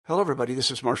Hello, everybody. This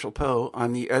is Marshall Poe.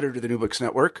 I'm the editor of the New Books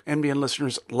Network. NBN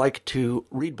listeners like to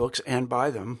read books and buy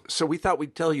them. So we thought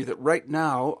we'd tell you that right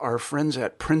now, our friends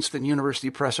at Princeton University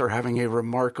Press are having a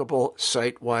remarkable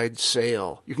site-wide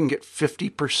sale. You can get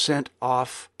 50%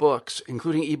 off books,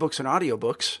 including ebooks and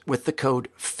audiobooks, with the code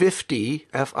 50,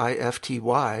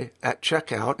 F-I-F-T-Y, at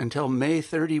checkout until May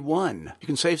 31. You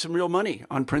can save some real money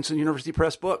on Princeton University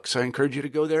Press books. I encourage you to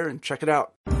go there and check it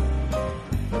out.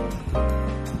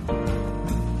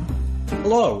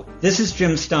 Hello, this is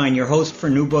Jim Stein, your host for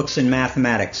New Books in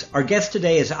Mathematics. Our guest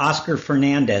today is Oscar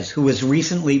Fernandez, who has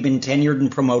recently been tenured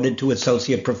and promoted to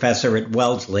associate professor at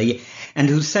Wellesley, and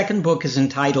whose second book is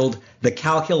entitled The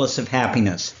Calculus of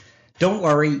Happiness. Don't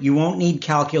worry, you won't need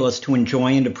calculus to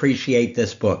enjoy and appreciate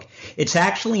this book. It's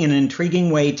actually an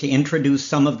intriguing way to introduce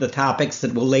some of the topics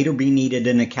that will later be needed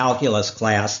in a calculus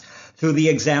class through the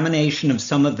examination of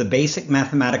some of the basic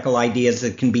mathematical ideas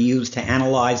that can be used to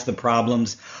analyze the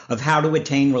problems of how to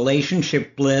attain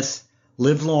relationship bliss,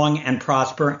 live long and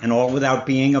prosper, and all without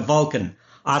being a Vulcan.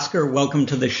 Oscar, welcome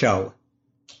to the show.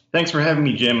 Thanks for having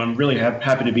me, Jim. I'm really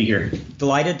happy to be here.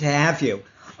 Delighted to have you.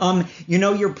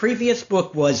 Your previous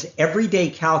book was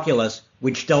Everyday Calculus,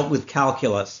 which dealt with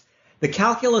calculus. The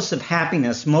Calculus of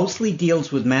Happiness mostly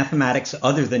deals with mathematics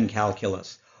other than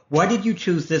calculus. Why did you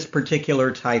choose this particular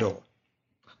title?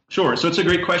 Sure. So it's a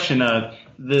great question.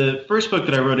 The first book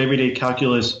that I wrote, Everyday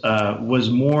Calculus, was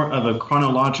more of a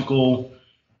chronological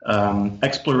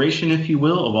exploration, if you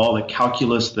will, of all the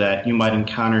calculus that you might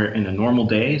encounter in a normal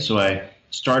day. So I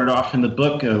started off in the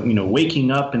book, waking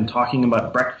up and talking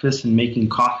about breakfast and making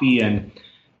coffee, and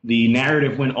the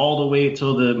narrative went all the way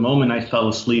till the moment I fell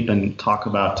asleep and talk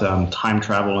about time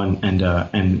travel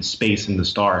and space and the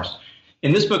stars.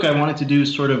 In this book, I wanted to do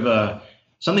sort of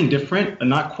something different,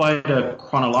 not quite a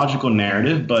chronological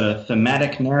narrative, but a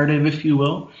thematic narrative, if you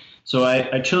will. So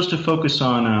I chose to focus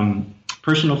on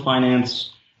personal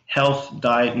finance, health,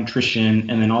 diet, nutrition,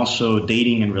 and then also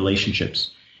dating and relationships.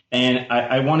 And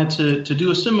I wanted to do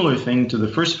a similar thing to the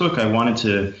first book. I wanted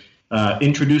to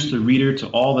introduce the reader to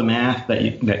all the math that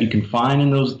you can find in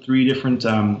those three different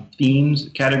themes,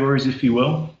 categories, if you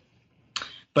will.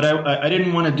 But I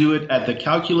didn't want to do it at the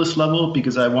calculus level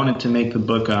because I wanted to make the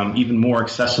book even more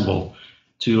accessible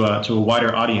to a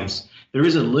wider audience. There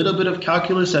is a little bit of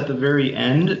calculus at the very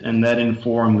end, and that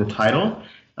informed the title.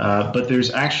 But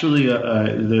there's actually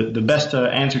the best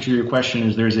answer to your question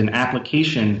is there's an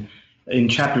application in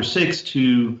Chapter 6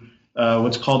 to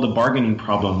what's called the bargaining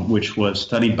problem, which was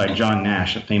studied by John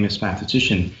Nash, a famous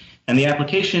mathematician. And the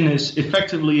application is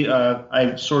effectively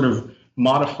I sort of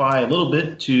modify a little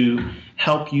bit to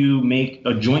help you make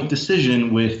a joint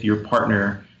decision with your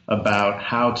partner about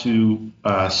how to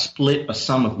split a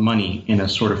sum of money in a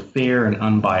sort of fair and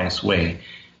unbiased way,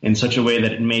 in such a way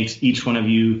that it makes each one of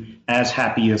you as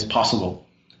happy as possible.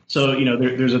 So,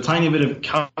 there's a tiny bit of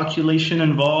calculation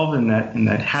involved in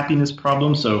that happiness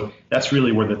problem. So that's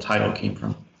really where the title came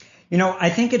from. I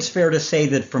think it's fair to say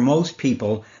that for most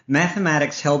people,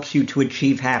 mathematics helps you to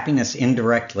achieve happiness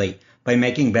indirectly by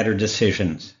making better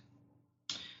decisions.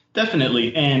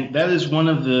 Definitely, and that is one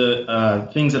of the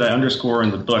things that I underscore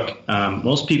in the book.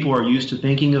 Most people are used to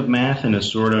thinking of math in a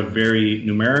sort of very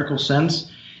numerical sense,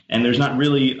 and there's not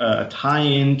really a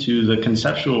tie-in to the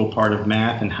conceptual part of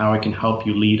math and how it can help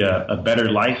you lead a better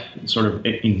life, sort of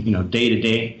in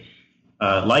day-to-day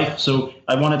life. So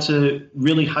I wanted to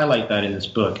really highlight that in this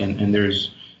book, and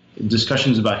there's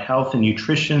discussions about health and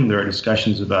nutrition. There are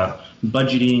discussions about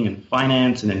budgeting and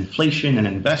finance and inflation and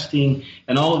investing,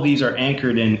 and all of these are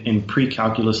anchored in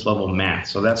pre-calculus level math.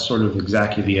 So that's sort of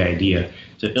exactly the idea,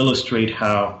 to illustrate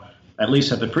how, at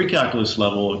least at the pre-calculus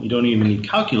level, you don't even need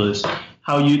calculus,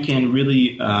 how you can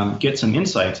really get some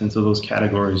insights into those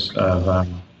categories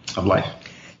of life.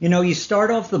 You start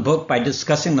off the book by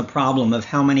discussing the problem of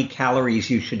how many calories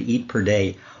you should eat per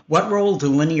day. What role do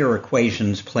linear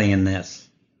equations play in this?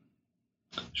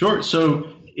 Sure. So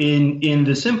in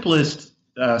the simplest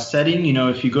setting,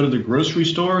 if you go to the grocery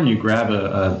store and you grab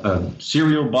a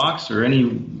cereal box or any,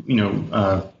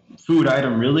 food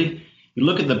item, really, you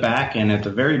look at the back, and at the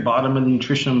very bottom of the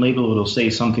nutrition label, it'll say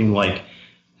something like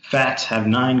fats have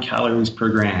 9 calories per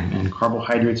gram and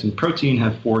carbohydrates and protein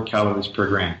have 4 calories per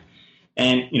gram.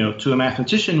 And, to a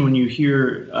mathematician, when you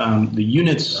hear the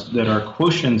units that are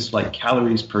quotients like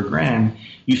calories per gram,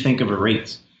 you think of a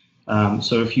rate.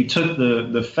 So if you took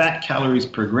the fat calories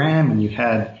per gram and you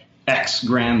had X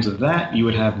grams of that, you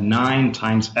would have 9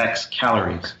 times X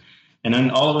calories. And then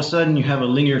all of a sudden you have a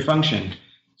linear function.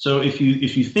 So if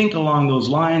you think along those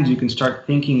lines, you can start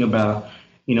thinking about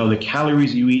the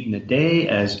calories you eat in a day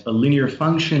as a linear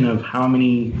function of how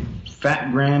many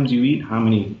fat grams you eat, how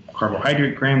many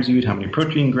carbohydrate grams you eat, how many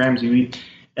protein grams you eat.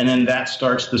 And then that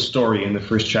starts the story in the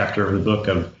first chapter of the book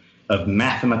of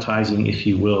mathematizing, if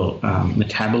you will,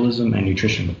 metabolism and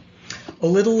nutrition. A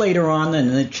little later on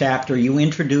in the chapter, you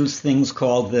introduce things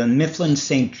called the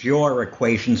Mifflin-St. Jeor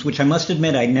equations, which I must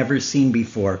admit I'd never seen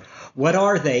before. What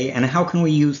are they, and how can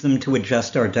we use them to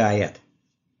adjust our diet?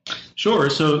 Sure.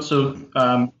 So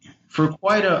for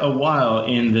quite a while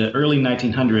in the early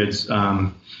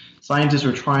 1900s, scientists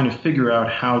were trying to figure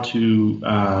out how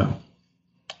to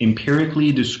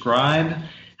empirically describe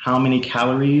how many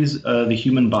calories the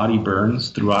human body burns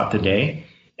throughout the day.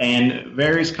 And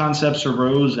various concepts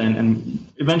arose, and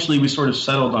eventually we sort of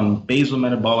settled on basal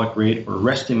metabolic rate or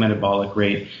resting metabolic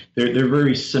rate. They're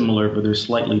very similar, but they're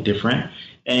slightly different.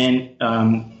 And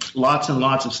lots and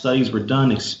lots of studies were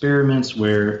done, experiments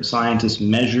where scientists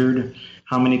measured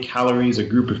how many calories a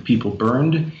group of people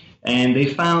burned, and they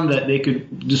found that they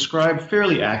could describe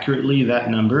fairly accurately that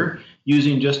number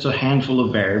using just a handful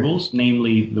of variables,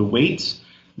 namely the weight,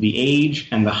 the age,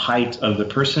 and the height of the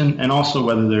person, and also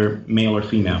whether they're male or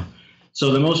female.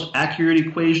 So the most accurate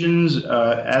equations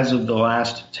as of the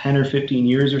last 10 or 15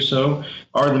 years or so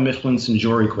are the Mifflin-St.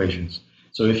 Jeor equations.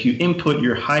 So if you input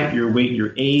your height, your weight,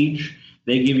 your age,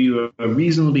 they give you a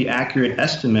reasonably accurate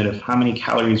estimate of how many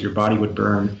calories your body would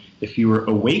burn if you were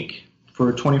awake for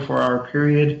a 24-hour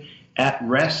period, at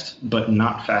rest, but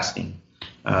not fasting.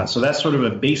 So that's sort of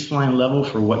a baseline level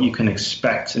for what you can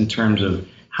expect in terms of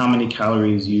how many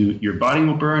calories your body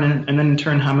will burn, and then in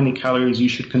turn how many calories you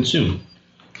should consume.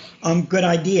 Good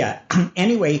idea.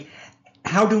 Anyway,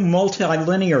 how do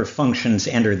multilinear functions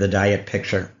enter the diet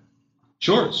picture?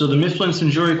 Sure. So the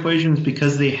Mifflin-St. Jeor equations,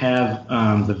 because they have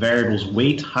the variables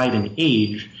weight, height, and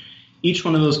age, each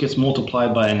one of those gets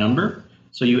multiplied by a number.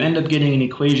 So you end up getting an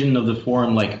equation of the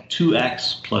form like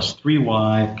 2x plus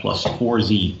 3y plus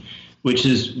 4z, which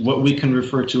is what we can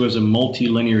refer to as a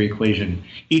multilinear equation.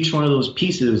 Each one of those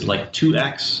pieces, like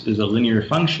 2x is a linear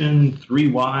function,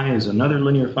 3y is another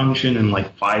linear function, and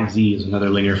like 5z is another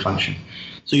linear function.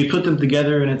 So you put them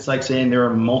together, and it's like saying there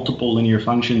are multiple linear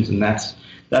functions, and that's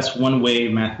one way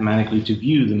mathematically to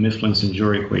view the Mifflin-St.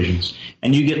 Jeor equations.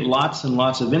 And you get lots and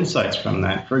lots of insights from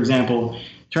that. For example, it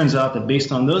turns out that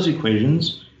based on those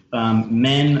equations,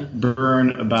 men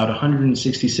burn about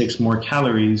 166 more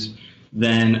calories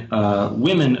than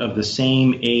women of the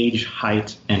same age,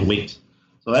 height, and weight.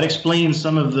 So that explains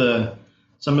some of the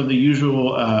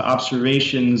usual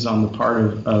observations on the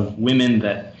part of women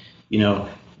that,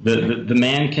 the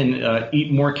man can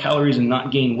eat more calories and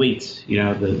not gain weight.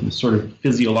 The sort of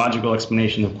physiological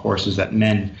explanation, of course, is that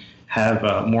men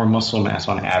have more muscle mass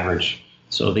on average,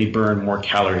 so they burn more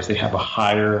calories. They have a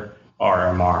higher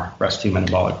RMR, resting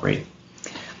metabolic rate.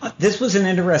 This was an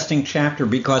interesting chapter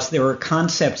because there are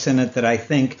concepts in it that I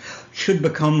think should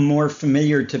become more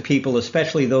familiar to people,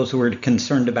 especially those who are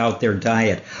concerned about their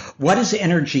diet. What is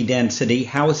energy density?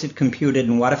 How is it computed?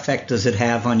 And what effect does it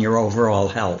have on your overall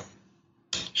health?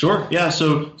 Sure. Yeah.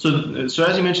 So as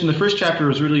you mentioned, the first chapter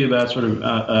was really about sort of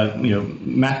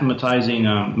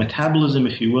mathematizing metabolism,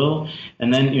 if you will,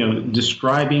 and then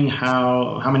describing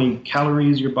how many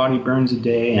calories your body burns a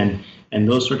day and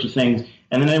those sorts of things.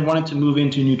 And then I wanted to move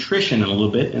into nutrition a little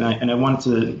bit, and I wanted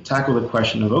to tackle the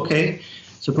question of, okay,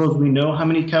 suppose we know how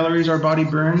many calories our body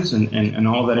burns and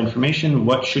all of that information,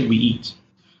 what should we eat?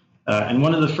 And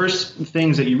one of the first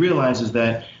things that you realize is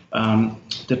that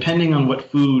depending on what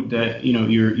food that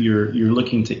you're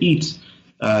looking to eat,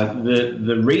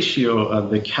 the ratio of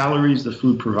the calories the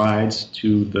food provides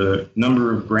to the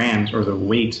number of grams or the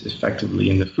weight effectively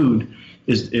in the food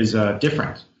is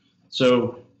different.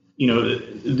 So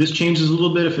this changes a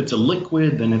little bit. If it's a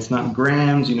liquid, then it's not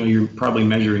grams. You're probably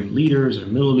measuring liters or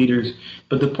milliliters.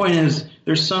 But the point is,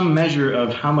 there's some measure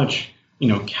of how much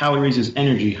calories is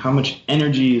energy, how much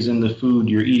energy is in the food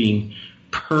you're eating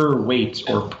per weight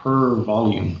or per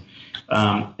volume.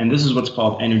 And this is what's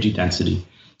called energy density.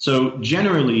 So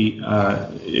generally,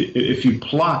 if you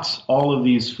plot all of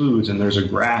these foods, and there's a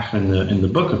graph in the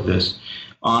book of this,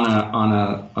 on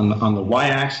the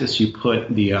y-axis you put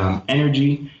the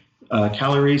energy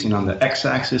calories, and on the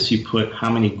x-axis you put how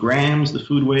many grams the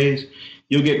food weighs,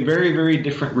 you'll get very, very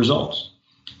different results.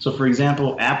 So, for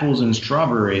example, apples and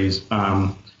strawberries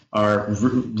are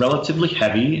relatively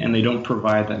heavy, and they don't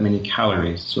provide that many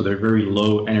calories, so they're very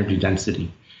low energy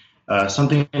density.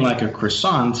 Something like a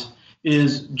croissant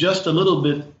is just a little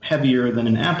bit heavier than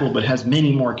an apple, but has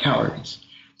many more calories,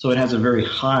 so it has a very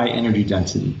high energy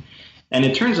density. And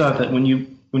it turns out that when you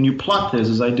plot this,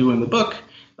 as I do in the book,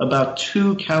 about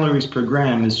 2 calories per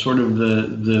gram is sort of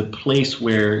the place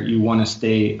where you want to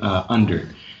stay under.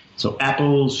 So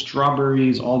apples,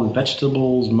 strawberries, all the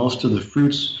vegetables, most of the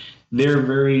fruits, they're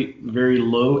very, very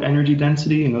low energy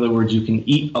density. In other words, you can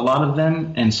eat a lot of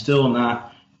them and still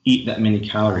not eat that many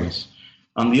calories.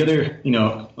 On the other,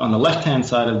 on the left-hand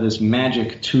side of this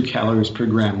magic 2 calories per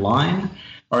gram line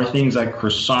are things like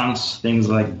croissants, things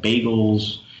like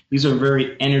bagels. These are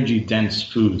very energy-dense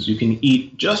foods. You can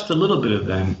eat just a little bit of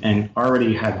them and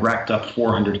already have racked up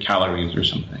 400 calories or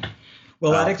something.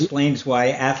 Well, that explains why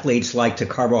athletes like to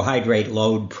carbohydrate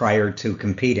load prior to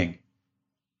competing.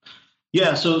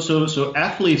 Yeah, so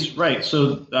athletes, right?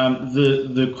 So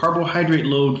the carbohydrate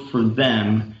load for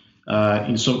them.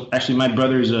 So actually, my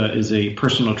brother is a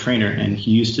personal trainer, and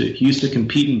he used to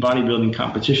compete in bodybuilding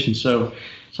competitions. So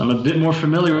I'm a bit more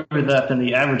familiar with that than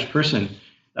the average person.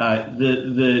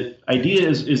 The idea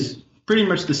is pretty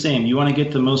much the same. You want to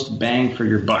get the most bang for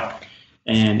your buck.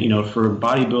 And, for a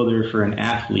bodybuilder, for an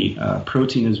athlete,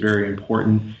 protein is very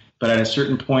important. But at a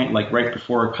certain point, like right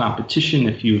before a competition,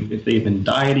 if they've been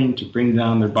dieting to bring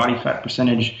down their body fat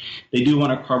percentage, they do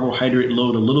want to carbohydrate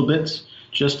load a little bit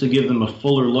just to give them a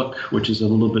fuller look, which is a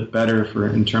little bit better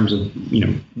in terms of,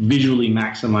 visually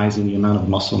maximizing the amount of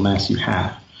muscle mass you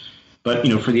have. But,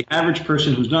 for the average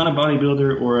person who's not a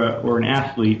bodybuilder or an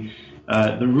athlete,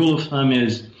 the rule of thumb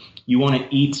is you want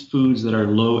to eat foods that are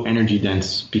low energy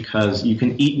dense because you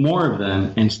can eat more of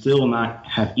them and still not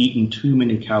have eaten too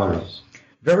many calories.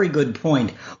 Very good point.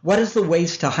 What is the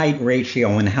waist to height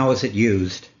ratio and how is it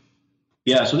used?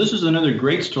 Yeah, so this is another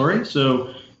great story.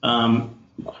 So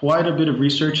quite a bit of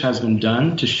research has been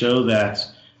done to show that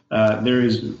there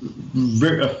is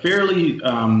a fairly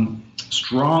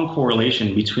strong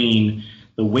correlation between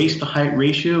the waist to height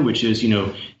ratio, which is,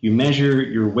 you measure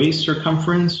your waist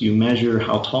circumference, you measure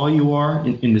how tall you are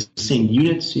in the same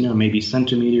units, maybe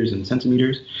centimeters and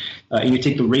centimeters, and you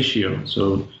take the ratio.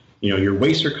 So, your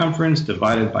waist circumference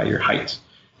divided by your height.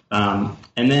 And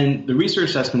then the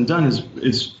research that's been done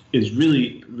is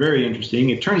really very interesting.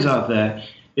 It turns out that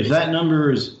if that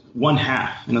number is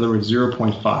 1/2, in other words,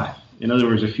 0.5, in other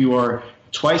words, if you are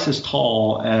twice as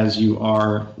tall as you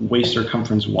are waist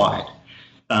circumference wide,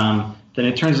 then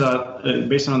it turns out,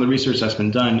 based on the research that's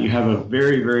been done, you have a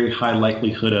very, very high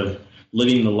likelihood of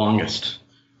living the longest.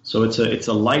 So it's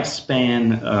a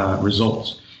lifespan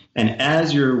result. And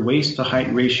as your waist to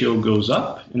height ratio goes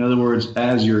up, in other words,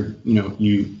 as you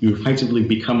effectively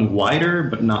become wider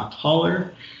but not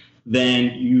taller,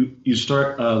 then you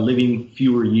start living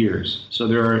fewer years. So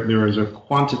there is a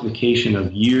quantification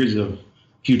of years of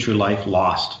future life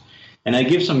lost. And I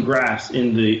give some graphs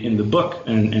in the book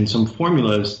and some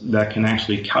formulas that can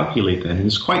actually calculate that. And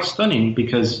it's quite stunning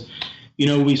because,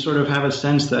 we sort of have a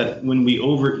sense that when we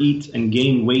overeat and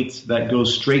gain weight, that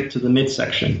goes straight to the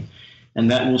midsection. And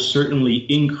that will certainly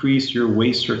increase your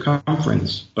waist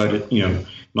circumference. But,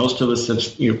 most of us have,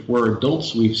 if we're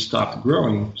adults, we've stopped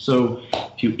growing. So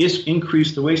if you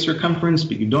increase the waist circumference,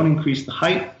 but you don't increase the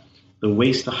height, the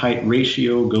waist to height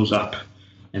ratio goes up.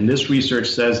 And this research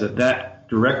says that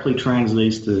directly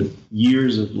translates to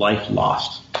years of life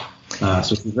lost.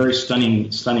 So it's a very stunning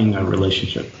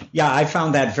relationship. Yeah, I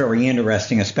found that very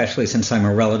interesting, especially since I'm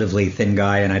a relatively thin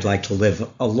guy and I'd like to live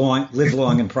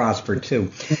long and prosper too.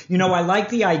 I like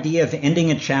the idea of ending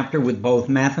a chapter with both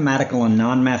mathematical and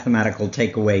non-mathematical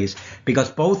takeaways because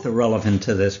both are relevant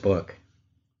to this book.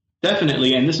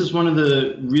 Definitely, and this is one of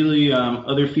the really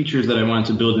other features that I wanted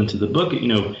to build into the book.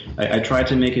 I tried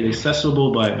to make it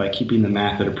accessible by keeping the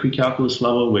math at a pre-calculus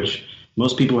level, which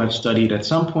most people have studied at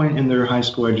some point in their high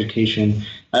school education.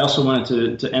 I also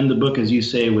wanted to end the book, as you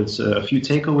say, with a few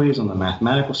takeaways on the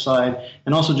mathematical side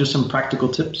and also just some practical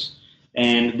tips.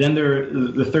 And then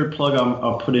the third plug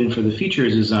I'll put in for the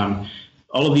features is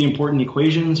all of the important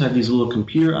equations have these little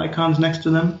computer icons next to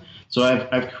them. So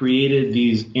I've created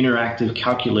these interactive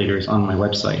calculators on my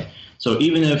website. So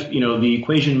even if the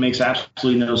equation makes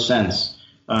absolutely no sense,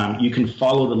 you can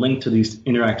follow the link to these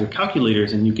interactive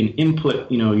calculators and you can input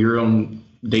your own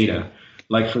data.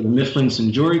 Like for the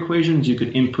Mifflin-Sanjor equations, you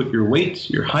could input your weight,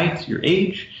 your height, your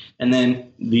age, and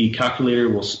then the calculator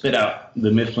will spit out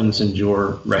the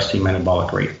Mifflin-Sanjor resting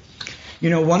metabolic rate.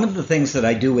 One of the things that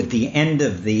I do at the end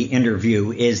of the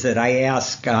interview is that I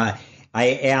ask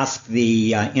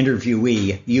the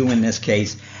interviewee, you in this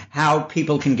case, how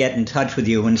people can get in touch with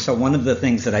you. And so one of the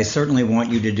things that I certainly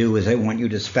want you to do is I want you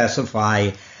to specify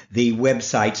the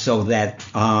website so that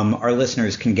our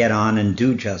listeners can get on and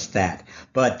do just that.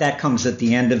 But that comes at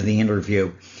the end of the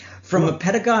interview. From a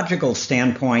pedagogical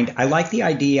standpoint, I like the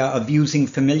idea of using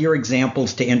familiar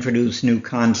examples to introduce new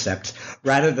concepts,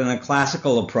 rather than a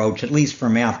classical approach, at least for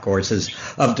math courses,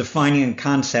 of defining a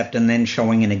concept and then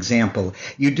showing an example.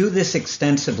 You do this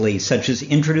extensively, such as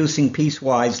introducing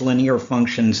piecewise linear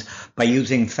functions by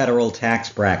using federal tax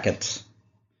brackets.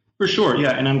 For sure,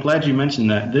 yeah, and I'm glad you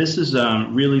mentioned that. This is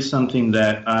really something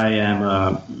that I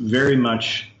am very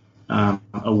much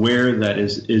aware that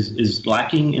is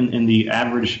lacking in the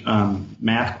average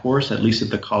math course, at least at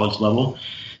the college level,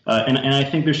 and I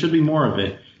think there should be more of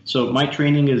it. So my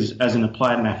training is as an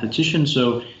applied mathematician,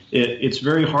 so it's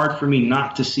very hard for me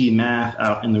not to see math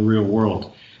out in the real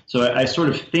world. So I sort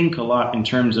of think a lot in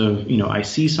terms of, I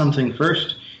see something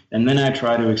first, and then I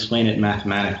try to explain it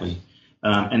mathematically.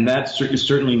 And that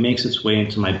certainly makes its way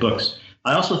into my books.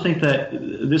 I also think that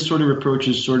this sort of approach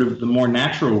is sort of the more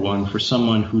natural one for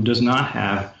someone who does not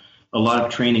have a lot of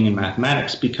training in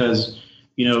mathematics, because,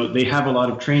 they have a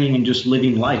lot of training in just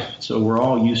living life. So we're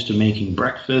all used to making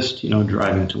breakfast,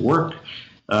 driving to work,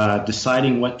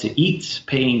 deciding what to eat,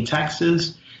 paying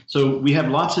taxes. So we have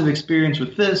lots of experience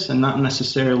with this and not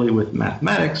necessarily with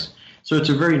mathematics. So it's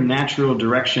a very natural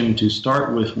direction to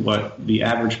start with what the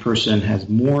average person has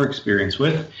more experience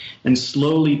with and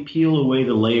slowly peel away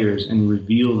the layers and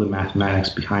reveal the mathematics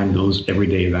behind those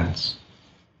everyday events.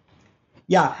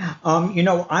 Yeah,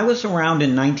 I was around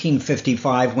in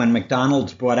 1955 when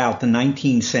McDonald's brought out the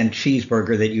 19-cent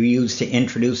cheeseburger that you use to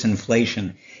introduce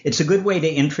inflation. It's a good way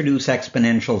to introduce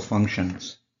exponential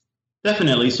functions.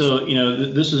 Definitely. So,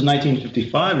 this was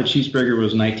 1955. A cheeseburger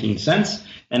was 19 cents.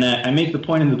 And I make the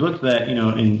point in the book that,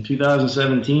 in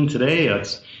 2017 today,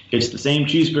 it's the same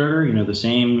cheeseburger, the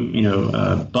same,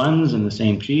 buns and the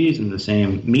same cheese and the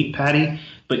same meat patty,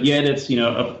 but yet it's,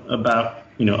 about,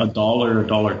 $1,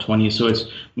 $1.20. So it's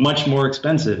much more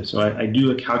expensive. So I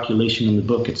do a calculation in the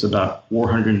book. It's about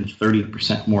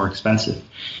 430% more expensive.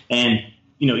 And,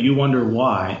 you wonder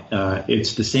why.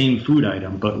 It's the same food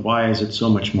item, but why is it so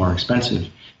much more expensive?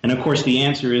 And, of course, the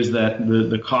answer is that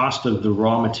the cost of the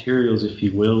raw materials, if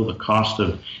you will, the cost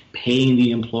of paying the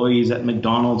employees at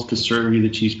McDonald's to serve you the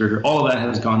cheeseburger, all of that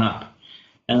has gone up.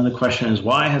 And the question is,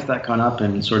 why has that gone up?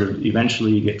 And sort of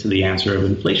eventually you get to the answer of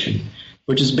inflation,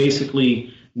 which is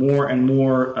basically more and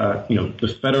more,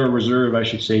 the Federal Reserve, I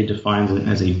should say, defines it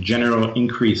as a general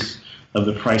increase of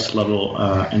the price level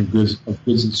and goods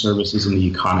and services in the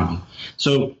economy.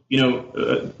 So,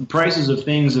 prices of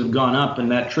things have gone up,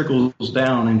 and that trickles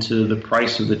down into the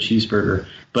price of the cheeseburger.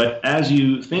 But as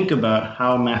you think about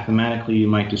how mathematically you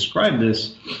might describe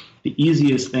this, the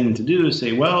easiest thing to do is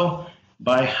say, well,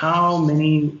 by how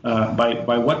many,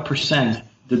 by what percent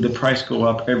did the price go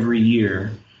up every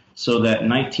year so that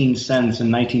 19 cents in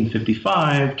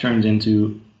 1955 turns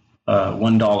into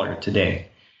 $1 today?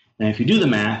 And if you do the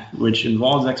math, which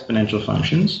involves exponential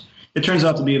functions, it turns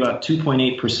out to be about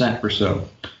 2.8% or so.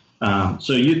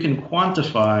 So you can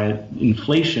quantify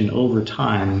inflation over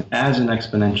time as an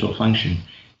exponential function.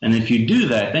 And if you do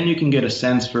that, then you can get a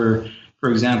sense for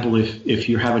example, if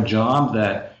you have a job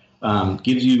that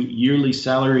gives you yearly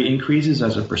salary increases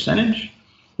as a percentage,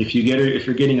 if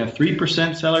you're getting a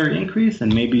 3% salary increase,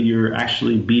 then maybe you're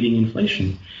actually beating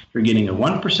inflation. If you're getting a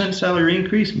 1% salary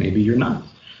increase, maybe you're not.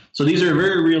 So these are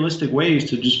very realistic ways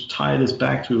to just tie this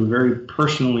back to a very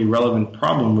personally relevant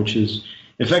problem, which is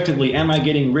effectively, am I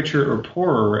getting richer or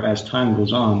poorer as time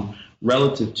goes on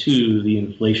relative to the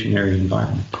inflationary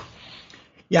environment?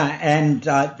 Yeah, and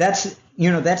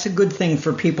that's a good thing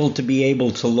for people to be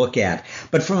able to look at.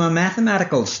 But from a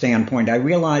mathematical standpoint, I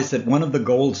realize that one of the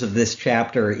goals of this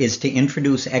chapter is to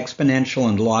introduce exponential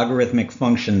and logarithmic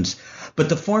functions. But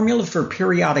the formula for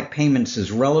periodic payments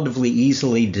is relatively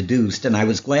easily deduced, and I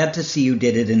was glad to see you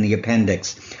did it in the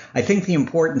appendix. I think the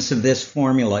importance of this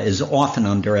formula is often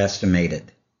underestimated.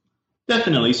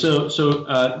 Definitely. So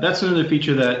that's another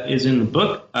feature that is in the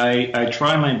book. I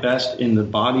try my best in the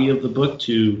body of the book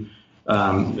to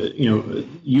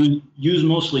use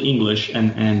mostly English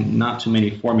and not too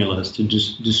many formulas to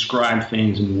just describe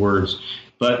things in words.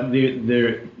 But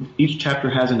each chapter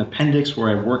has an appendix where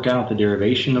I work out the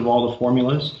derivation of all the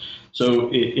formulas.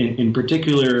 So in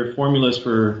particular, formulas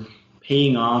for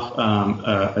paying off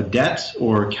a debt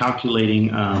or calculating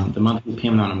the monthly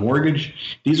payment on a mortgage.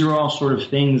 These are all sort of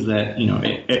things that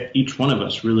each one of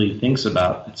us really thinks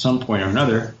about at some point or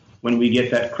another when we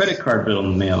get that credit card bill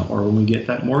in the mail or when we get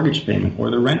that mortgage payment or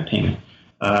the rent payment.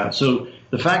 So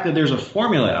the fact that there's a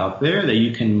formula out there that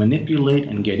you can manipulate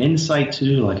and get insight to,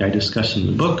 like I discussed in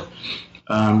the book,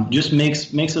 just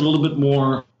makes it a little bit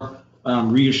more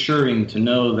reassuring to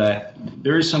know that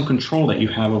there is some control that you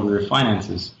have over your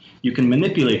finances. you can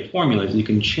manipulate formulas, you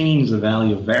can change the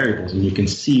value of variables, and you can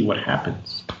see what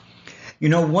happens. You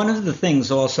know, one of the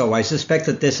things also, I suspect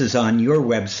that this is on your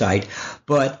website,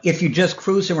 but if you just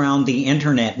cruise around the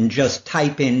internet and just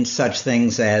type in such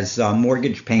things as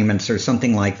mortgage payments or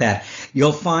something like that,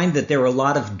 you'll find that there are a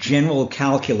lot of general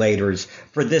calculators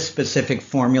for this specific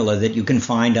formula that you can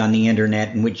find on the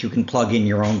internet in which you can plug in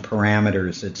your own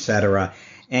parameters, etc.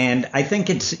 And I think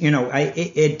it's, you know,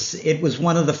 it was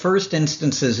one of the first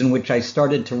instances in which I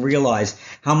started to realize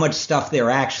how much stuff there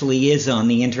actually is on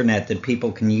the internet that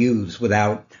people can use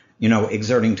without, you know,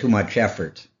 exerting too much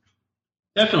effort.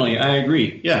 Definitely, I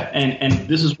agree. Yeah, and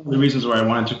this is one of the reasons why I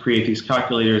wanted to create these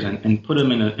calculators and put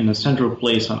them in a central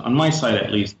place on my site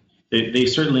at least. They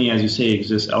certainly, as you say,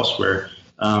 exist elsewhere.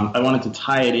 I wanted to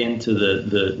tie it into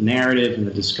the narrative and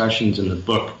the discussions in the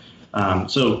book.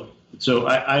 So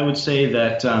I would say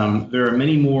that there are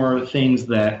many more things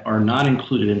that are not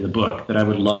included in the book that I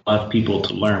would love people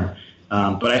to learn.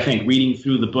 But I think reading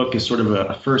through the book is sort of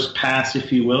a first pass,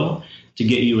 if you will, to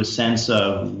get you a sense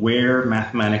of where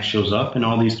mathematics shows up in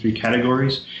all these three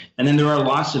categories. And then there are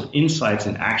lots of insights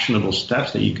and actionable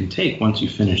steps that you can take once you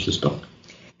finish this book.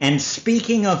 And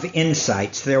speaking of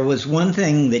insights, there was one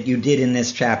thing that you did in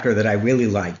this chapter that I really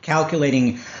liked,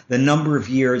 calculating the number of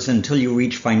years until you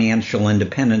reach financial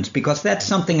independence, because that's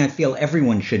something I feel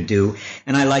everyone should do,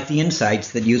 and I like the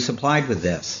insights that you supplied with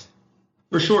this.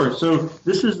 For sure. So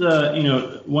this is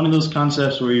one of those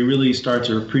concepts where you really start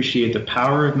to appreciate the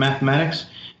power of mathematics.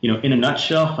 You know, in a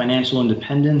nutshell, financial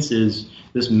independence is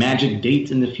this magic date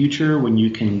in the future when you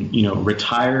can,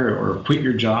 retire or quit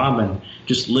your job and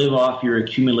just live off your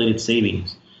accumulated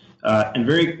savings. And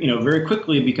very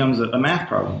quickly it becomes a math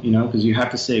problem, because you have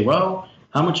to say, well,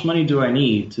 how much money do I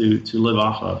need to live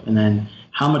off of? And then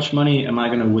how much money am I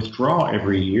going to withdraw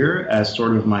every year as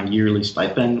sort of my yearly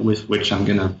stipend with which I'm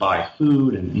going to buy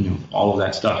food and, all of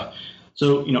that stuff.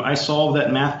 So, I solved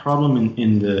that math problem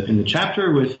in the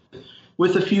chapter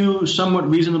with a few somewhat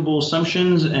reasonable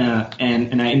assumptions,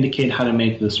 and I indicate how to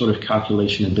make the sort of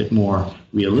calculation a bit more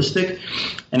realistic.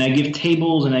 And I give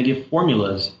tables and I give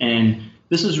formulas. And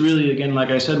this is really, again, like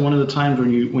I said, one of the times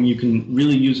when you can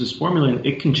really use this formula,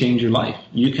 it can change your life.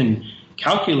 You can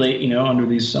calculate, under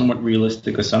these somewhat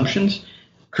realistic assumptions,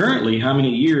 currently how many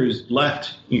years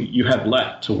left you have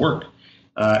left to work.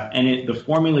 And the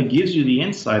formula gives you the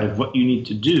insight of what you need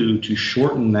to do to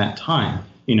shorten that time.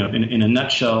 In a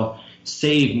nutshell,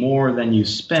 save more than you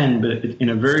spend, but in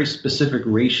a very specific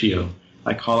ratio.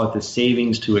 I call it the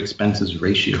savings to expenses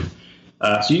ratio.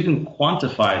 So you can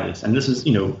quantify this, and this is,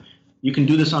 you can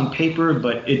do this on paper,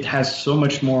 but it has so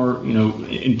much more,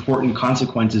 important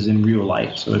consequences in real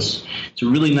life. So it's a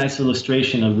really nice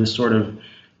illustration of this sort of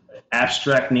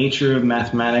abstract nature of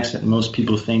mathematics that most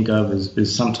people think of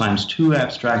as sometimes too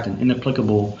abstract and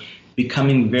inapplicable,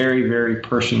 becoming very, very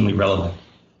personally relevant.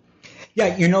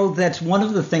 Yeah, that's one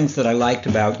of the things that I liked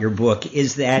about your book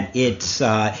is that it's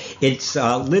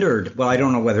littered. Well, I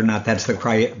don't know whether or not that's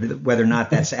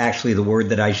actually the word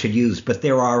that I should use, but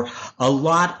there are a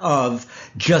lot of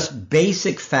just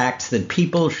basic facts that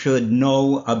people should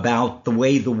know about the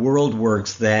way the world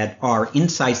works that are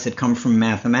insights that come from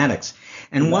mathematics.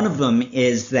 And one of them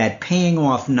is that paying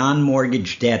off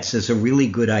non-mortgage debts is a really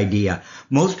good idea.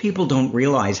 Most people don't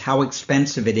realize how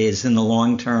expensive it is in the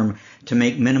long term to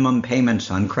make minimum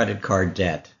payments on credit card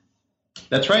debt.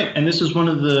 That's right. And this is one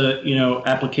of the,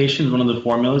 applications, one of the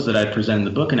formulas that I present in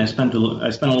the book. And I spent a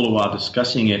little while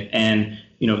discussing it. And,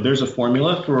 there's a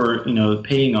formula for,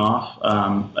 paying off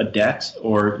a debt,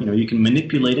 or, you can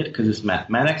manipulate it because it's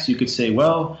mathematics. You could say,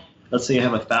 well, let's say you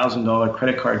have a $1,000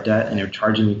 credit card debt and they're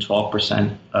charging you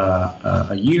 12%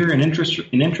 a year in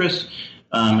interest,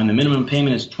 and the minimum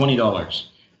payment is $20.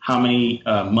 How many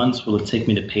months will it take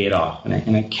me to pay it off?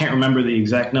 And I can't remember the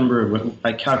exact number of what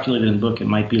I calculated in the book. It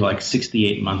might be like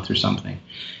 68 months or something.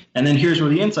 And then here's where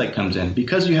the insight comes in.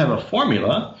 Because you have a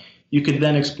formula, you could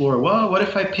then explore, well, what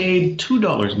if I paid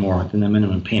 $2 more than the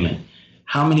minimum payment?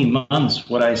 How many months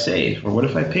would I save? Or what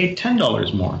if I paid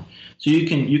 $10 more? So you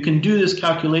can do this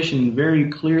calculation very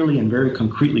clearly and very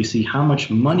concretely, see how much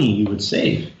money you would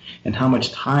save and how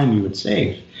much time you would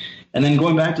save. And then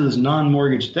going back to this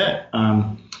non-mortgage debt,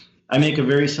 I make a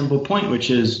very simple point, which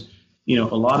is, a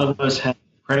lot of us have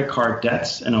credit card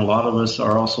debts, and a lot of us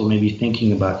are also maybe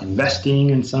thinking about investing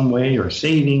in some way or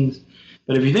savings.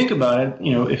 But if you think about it,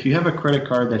 if you have a credit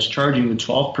card that's charging you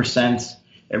 12%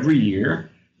 every year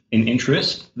in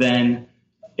interest, then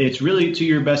it's really to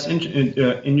your best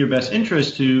in your best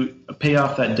interest to pay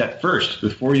off that debt first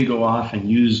before you go off and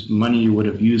use money you would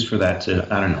have used for that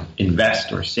to,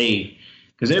 invest or save.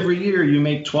 Because every year you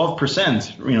make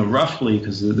 12%, roughly,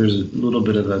 because there's a little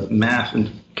bit of a math and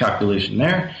calculation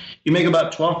there. You make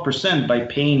about 12% by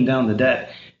paying down the debt.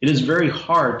 It is very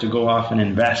hard to go off and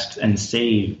invest and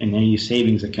save in any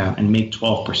savings account and make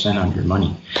 12% on your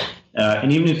money.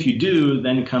 And even if you do,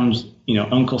 then comes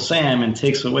Uncle Sam and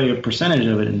takes away a percentage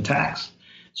of it in tax.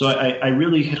 So I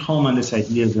really hit home on this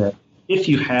idea that if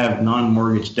you have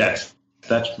non-mortgage debts,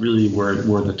 that's really where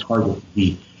the target would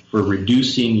be for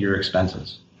reducing your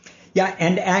expenses. Yeah,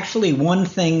 and actually one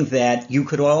thing that you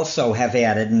could also have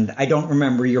added, and I don't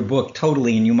remember your book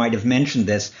totally, and you might have mentioned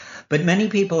this, but many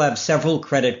people have several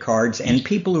credit cards, and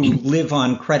people who live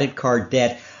on credit card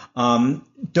debt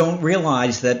don't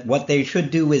realize that what they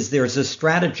should do is there's a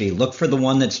strategy. Look for the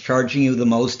one that's charging you the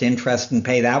most interest and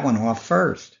pay that one off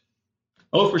first.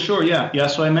 Oh, for sure, yeah.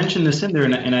 So I mentioned this in there,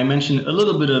 and I mentioned a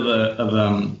little bit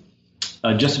of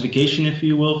a justification, if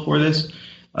you will, for this.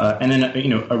 And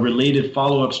then, a related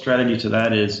follow-up strategy to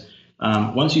that is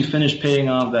once you finish paying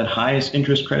off that highest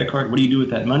interest credit card, what do you do with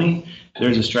that money?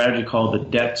 There's a strategy called the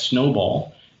debt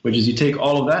snowball, which is you take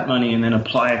all of that money and then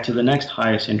apply it to the next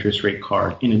highest interest rate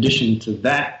card, in addition to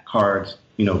that card's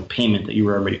payment that you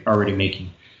were already making.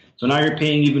 So now you're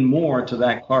paying even more to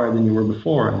that card than you were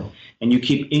before, and you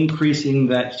keep increasing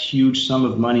that huge sum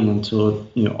of money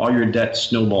until all your debt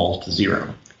snowballs to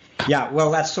zero. Yeah, well,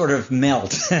 that's sort of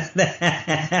melt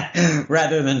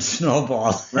rather than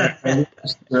snowball. Right.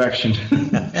 Direction.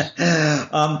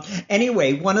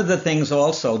 Anyway, one of the things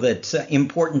also that's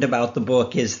important about the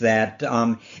book is that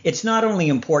it's not only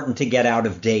important to get out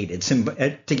of debt. It's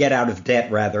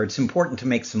important to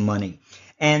make some money.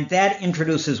 And that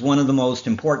introduces one of the most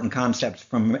important concepts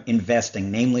from investing,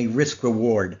 namely risk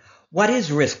reward. What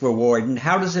is risk reward, and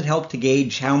how does it help to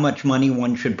gauge how much money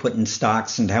one should put in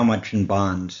stocks and how much in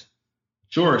bonds?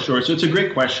 Sure. So it's a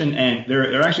great question, and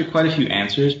there are actually quite a few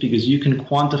answers because you can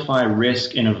quantify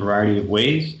risk in a variety of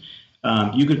ways.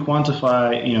 You could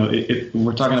quantify, if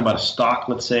we're talking about a stock,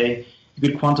 let's say, you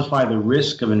could quantify the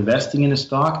risk of investing in a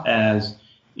stock as,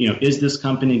 is this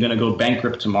company going to go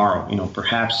bankrupt tomorrow?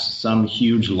 Perhaps some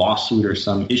huge lawsuit or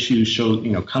some issue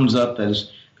comes up that is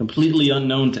completely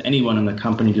unknown to anyone, and the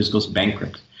company just goes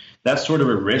bankrupt. That's sort of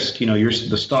a risk.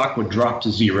 The stock would drop to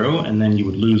zero, and then you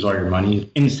would lose all your money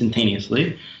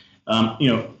instantaneously.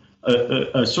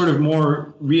 A sort of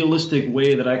more realistic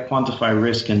way that I quantify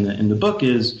risk in the book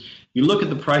is you look at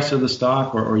the price of the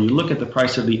stock, or you look at the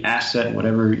price of the asset,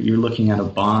 whatever you're looking at, a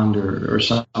bond or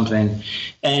something,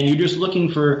 and you're just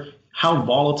looking for how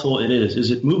volatile it is.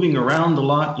 Is it moving around a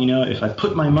lot? If I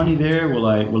put my money there,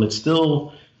 will it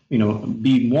still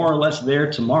be more or less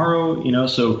there tomorrow?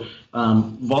 So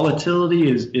volatility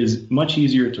is much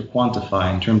easier to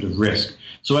quantify in terms of risk.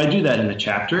 So I do that in the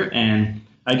chapter, and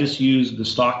I just use the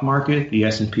stock market, the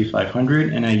S&P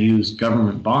 500, and I use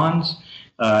government bonds.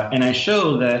 And I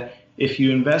show that if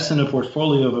you invest in a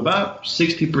portfolio of about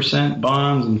 60%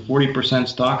 bonds and 40%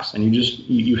 stocks, and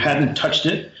you hadn't touched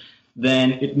it,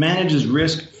 then it manages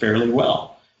risk fairly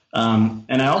well.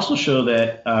 And I also show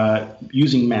that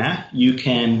using math, you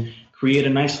can create a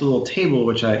nice little table,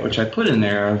 which I put in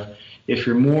there, of if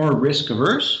you're more risk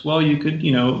averse, well, you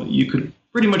could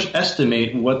pretty much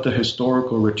estimate what the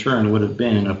historical return would have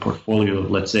been in a portfolio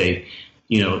of, let's say,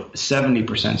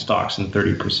 70% stocks and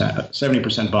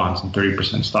 70% bonds and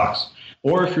 30% stocks.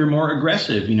 Or if you're more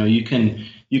aggressive, you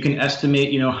can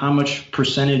estimate, how much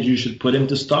percentage you should put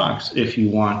into stocks if you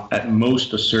want at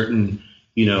most a certain,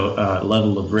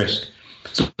 level of risk.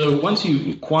 So once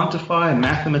you quantify and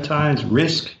mathematize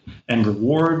risk and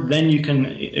reward, then you can,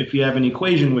 if you have an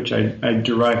equation, which I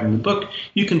derive in the book,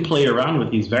 you can play around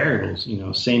with these variables.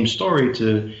 Same story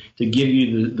to give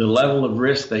you the level of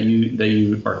risk that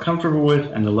you are comfortable with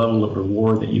and the level of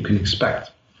reward that you can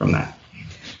expect from that.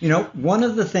 One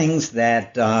of the things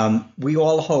that we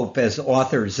all hope as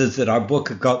authors is that our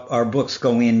books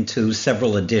go into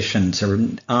several editions. Or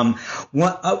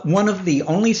one of the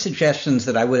only suggestions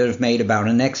that I would have made about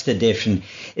a next edition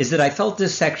is that I felt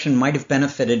this section might have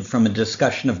benefited from a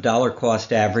discussion of dollar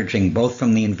cost averaging, both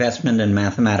from the investment and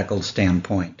mathematical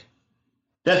standpoint.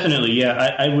 Definitely,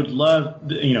 yeah. I would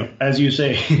love, as you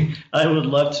say, I would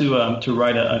love to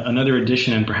write another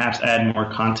edition and perhaps add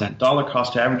more content. Dollar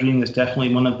cost averaging is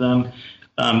definitely one of them.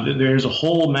 There's a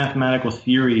whole mathematical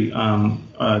theory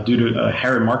due to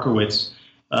Harry Markowitz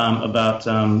about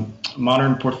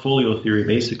modern portfolio theory,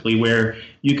 basically, where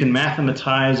you can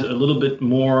mathematize a little bit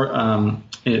more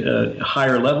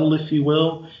higher level, if you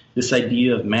will, this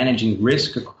idea of managing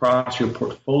risk across your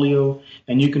portfolio,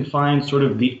 and you can find sort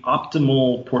of the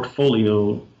optimal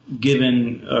portfolio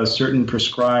given a certain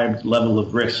prescribed level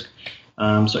of risk.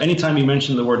 So anytime you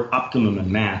mention the word optimum in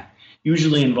math,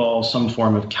 usually involves some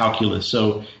form of calculus.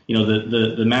 So,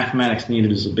 the mathematics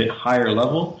needed is a bit higher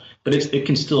level, but it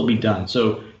can still be done.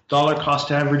 So dollar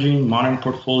cost averaging, modern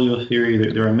portfolio theory,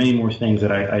 there are many more things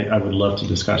that I would love to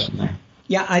discuss in there.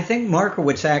 Yeah, I think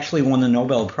Markowitz actually won the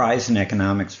Nobel Prize in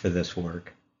economics for this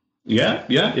work. Yeah,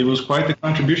 it was quite the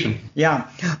contribution. Yeah.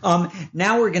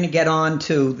 Now we're going to get on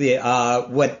to the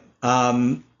what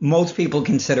most people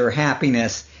consider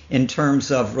happiness in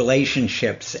terms of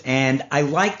relationships. And I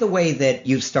like the way that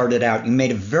you started out. You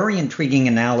made a very intriguing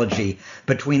analogy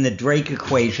between the Drake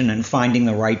equation and finding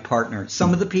the right partner.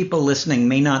 Some of the people listening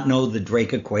may not know the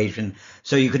Drake equation,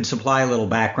 so you could supply a little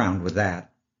background with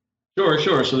that.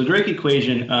 Sure. So the Drake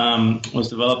equation was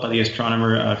developed by the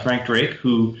astronomer Frank Drake,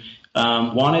 who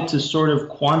wanted to sort of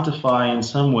quantify in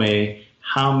some way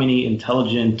how many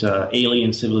intelligent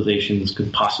alien civilizations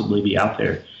could possibly be out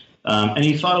there. And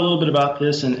he thought a little bit about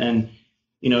this, and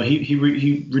he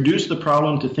reduced the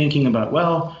problem to thinking about,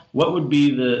 well, what would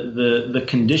be the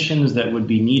conditions that would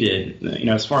be needed,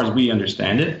 as far as we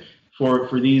understand it,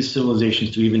 for these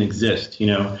civilizations to even exist,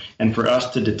 and for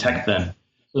us to detect them.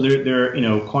 So there are,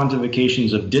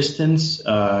 quantifications of distance.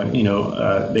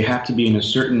 They have to be in a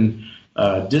certain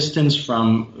distance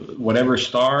from whatever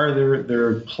star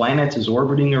their planet is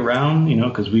orbiting around,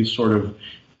 because we've sort of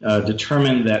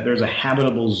determined that there's a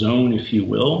habitable zone, if you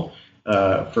will,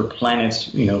 for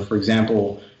planets. For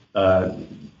example,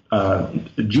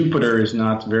 Jupiter is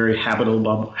not very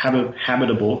habitable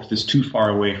because it's too far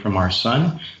away from our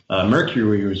sun.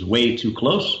 Mercury is way too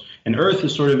close. And Earth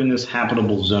is sort of in this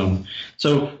habitable zone.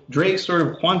 So Drake sort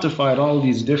of quantified all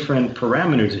these different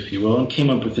parameters, if you will, and came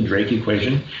up with the Drake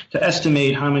equation to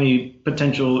estimate how many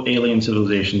potential alien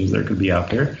civilizations there could be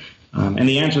out there. And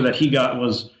the answer that he got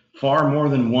was far more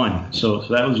than one. So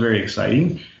that was very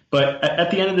exciting. But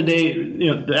at the end of the day,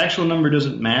 the actual number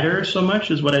doesn't matter so much,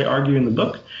 is what I argue in the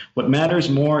book. What matters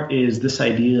more is this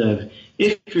idea of,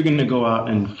 if you're going to go out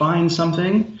and find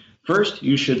something, first,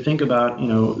 you should think about,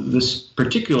 the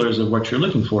particulars of what you're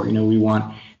looking for. We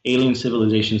want alien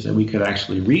civilizations that we could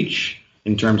actually reach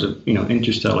in terms of,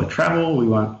 interstellar travel. We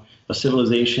want a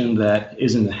civilization that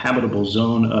is in the habitable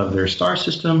zone of their star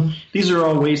system. These are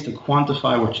all ways to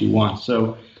quantify what you want.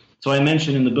 So I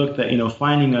mentioned in the book that,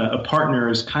 finding a partner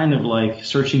is kind of like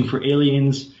searching for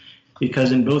aliens,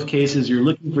 because in both cases, you're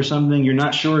looking for something you're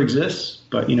not sure exists,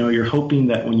 but, you're hoping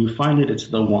that when you find it, it's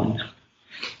the one.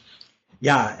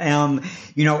 Yeah,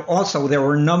 also there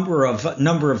were a number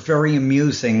of very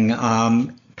amusing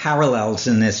parallels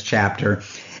in this chapter,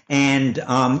 and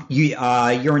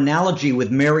your analogy with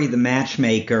Mary the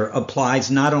matchmaker applies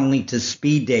not only to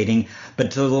speed dating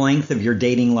but to the length of your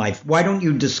dating life. Why don't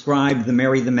you describe the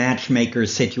Mary the matchmaker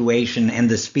situation and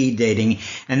the speed dating,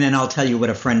 and then I'll tell you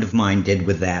what a friend of mine did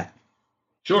with that.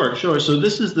 Sure. So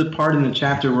this is the part in the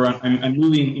chapter where I'm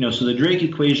moving, so the Drake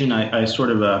equation I sort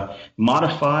of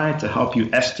modify to help you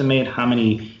estimate how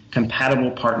many compatible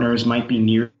partners might be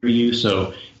near you.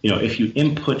 So, if you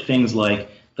input things like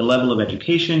the level of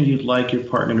education you'd like your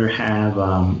partner to have,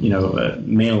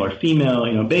 male or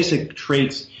female, basic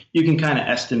traits, you can kind of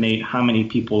estimate how many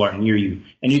people are near you.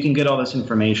 And you can get all this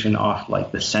information off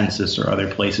like the census or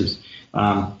other places.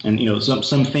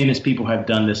 Some famous people have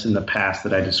done this in the past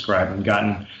that I described and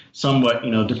gotten somewhat,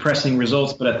 depressing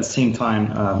results, but at the same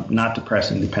time, not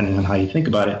depressing, depending on how you think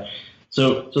about it.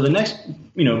 So the next,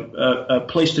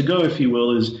 place to go, if you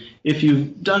will, is if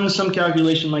you've done some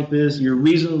calculation like this, you're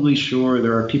reasonably sure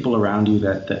there are people around you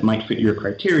that might fit your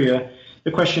criteria.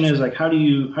 The question is, like, how do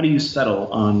you settle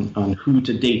on who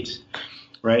to date?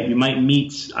 Right? You might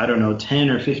meet, 10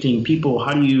 or 15 people.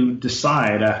 How do you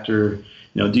decide after?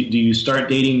 Do you start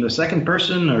dating the second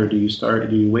person, or do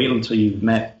you wait until you've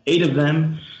met 8 of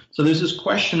them? So there's this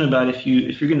question about if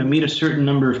you're going to meet a certain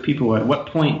number of people, at what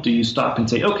point do you stop and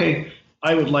say, okay,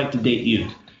 I would like to date you?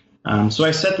 So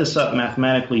I set this up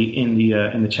mathematically in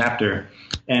the chapter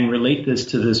and relate this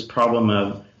to this problem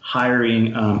of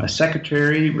hiring a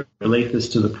secretary, relate this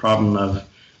to the problem of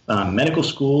medical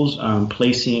schools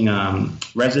placing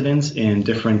residents in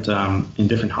different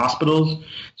hospitals.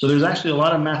 So there's actually a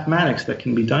lot of mathematics that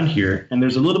can be done here, and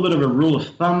there's a little bit of a rule of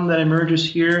thumb that emerges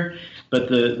here. But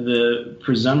the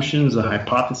presumptions, the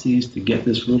hypotheses to get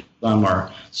this rule of thumb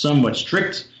are somewhat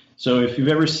strict. So if you've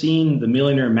ever seen the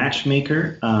Millionaire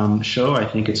Matchmaker show, I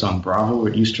think it's on Bravo.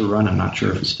 It used to run. I'm not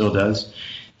sure if it still does.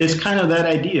 It's kind of that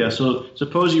idea. So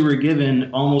suppose you were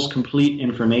given almost complete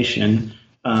information.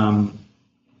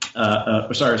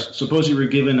 Suppose you were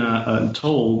given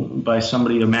told by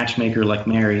somebody, a matchmaker like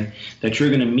Mary, that you're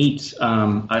going to meet,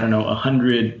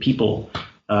 100 people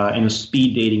in a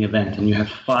speed dating event, and you have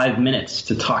 5 minutes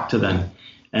to talk to them.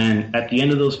 And at the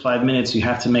end of those 5 minutes, you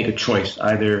have to make a choice,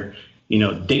 either,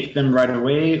 date them right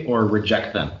away or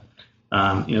reject them.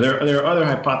 There are other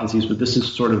hypotheses, but this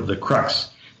is sort of the crux.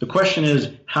 The question is,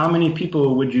 how many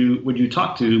people would you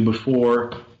talk to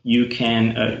before you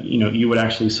can, you would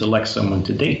actually select someone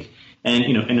to date? And,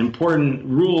 an important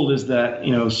rule is that,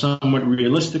 somewhat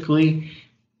realistically,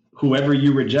 whoever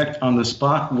you reject on the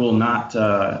spot will not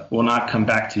come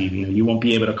back to you. You won't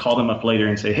be able to call them up later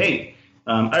and say, hey,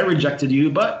 I rejected you,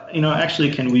 but,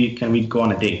 actually, can we go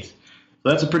on a date? So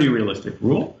that's a pretty realistic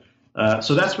rule.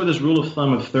 So that's where this rule of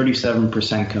thumb of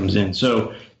 37% comes in.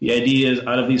 So the idea is,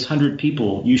 out of these 100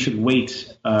 people, you should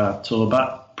wait till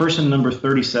about person number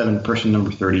 37, person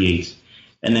number 38.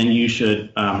 And then you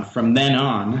should, from then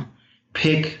on,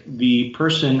 pick the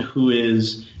person who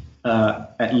is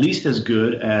at least as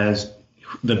good as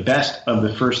the best of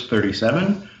the first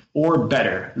 37 or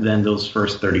better than those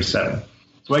first 37.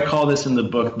 So I call this in the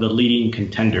book the leading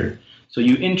contender. So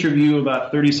you interview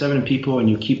about 37 people and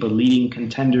you keep a leading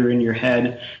contender in your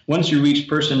head. Once you reach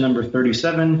person number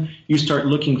 37, you start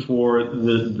looking for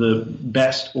the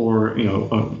best or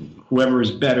whoever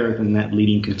is better than that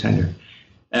leading contender.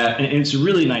 And it's a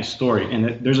really nice story.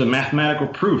 And there's a mathematical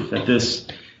proof that this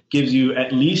gives you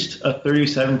at least a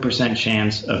 37%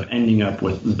 chance of ending up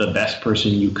with the best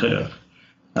person you could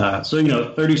have. So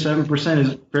 37%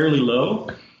 is fairly low.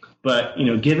 But,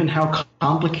 given how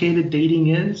complicated dating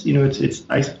is,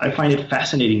 I find it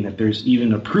fascinating that there's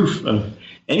even a proof of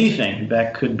anything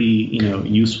that could be,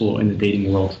 useful in the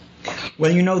dating world.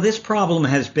 Well, this problem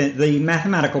has been, the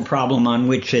mathematical problem on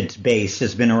which it's based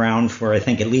has been around for, I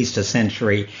think, at least a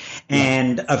century.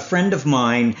 And a friend of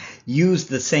mine used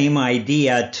the same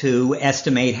idea to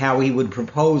estimate how he would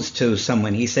propose to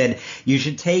someone. He said, you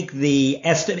should take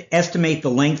estimate the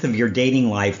length of your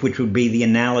dating life, which would be the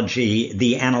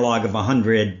analog of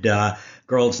 100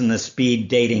 girls in the speed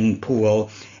dating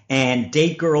pool, and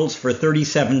date girls for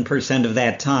 37% of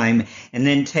that time, and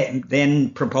then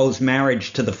propose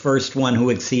marriage to the first one who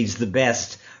exceeds the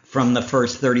best from the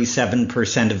first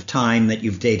 37% of time that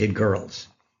you've dated girls.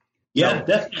 Yeah,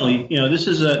 definitely. This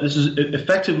is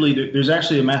effectively, there's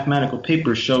actually a mathematical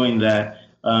paper showing that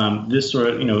this sort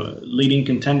of leading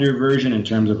contender version in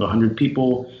terms of 100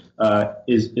 people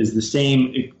is the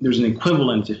same. There's an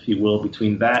equivalent, if you will,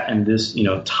 between that and this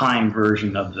time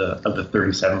version of the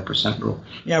 37% rule.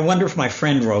 Yeah, I wonder if my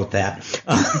friend wrote that.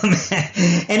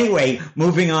 Anyway,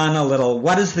 moving on a little.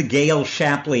 What is the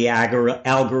Gale-Shapley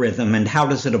algorithm, and how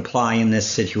does it apply in this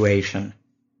situation?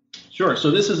 Sure.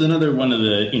 So this is another one of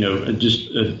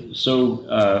the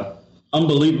so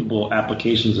unbelievable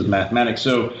applications of mathematics.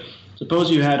 So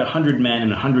suppose you had 100 men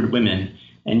and 100 women,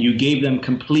 and you gave them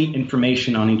complete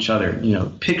information on each other,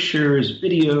 pictures,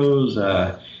 videos,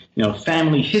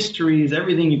 family histories,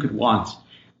 everything you could want.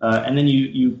 And then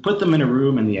you put them in a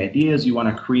room, and the idea is you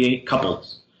want to create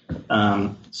couples.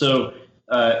 So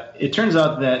it turns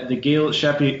out that the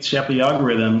Gale-Shapley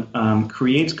algorithm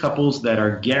creates couples that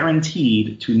are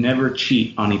guaranteed to never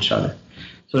cheat on each other.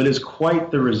 So it is quite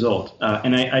the result.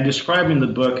 And I describe in the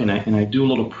book, and I do a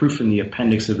little proof in the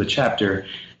appendix of the chapter,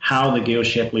 how the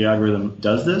Gale-Shapley algorithm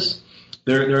does this.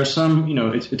 There are some,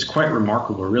 it's quite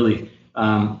remarkable, really.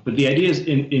 But the idea is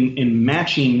in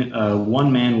matching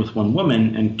one man with one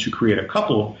woman and to create a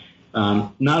couple,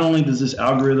 not only does this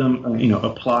algorithm,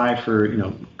 apply for,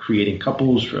 creating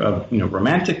couples,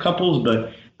 romantic couples,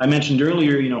 but I mentioned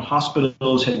earlier,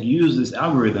 hospitals have used this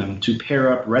algorithm to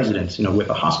pair up residents, with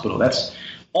a hospital. That's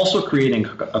also creating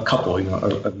a couple,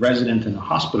 a resident in a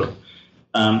hospital.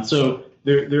 So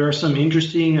there are some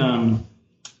interesting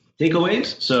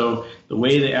takeaways. So the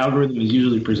way the algorithm is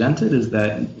usually presented is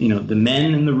that, the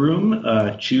men in the room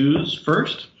choose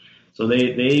first. So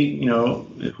they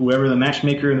whoever the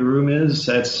matchmaker in the room is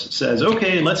says,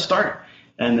 okay, let's start.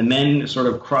 And the men sort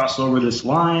of cross over this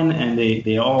line, and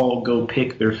they all go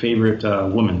pick their favorite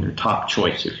woman, their top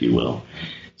choice, if you will.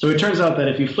 So it turns out that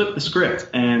if you flip the script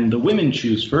and the women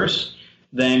choose first,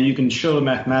 then you can show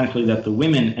mathematically that the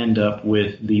women end up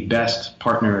with the best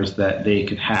partners that they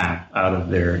could have out of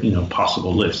their,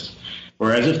 possible list.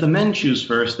 Whereas if the men choose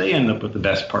first, they end up with the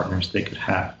best partners they could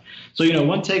have. So,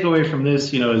 one takeaway from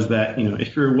this, is that,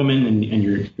 if you're a woman and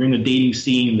you're in the dating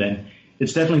scene, then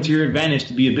it's definitely to your advantage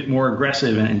to be a bit more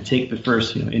aggressive and take the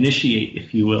first, initiate,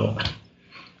 if you will.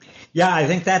 Yeah, I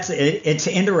think it's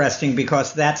interesting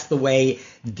because that's the way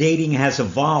dating has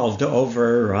evolved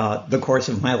over the course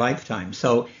of my lifetime.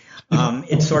 So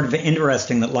it's sort of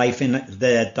interesting that life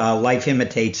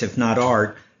imitates, if not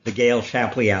art, the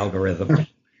Gale-Shapley algorithm.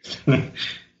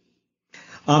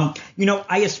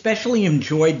 I especially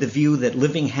enjoyed the view that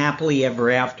living happily ever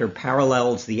after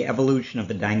parallels the evolution of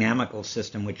a dynamical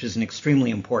system, which is an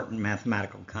extremely important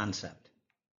mathematical concept.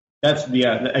 That's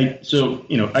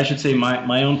I should say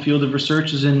my own field of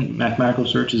research is in mathematical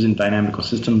research is in dynamical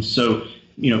systems. So,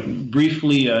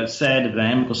 briefly said, a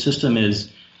dynamical system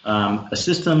is a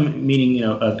system meaning,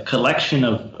 a collection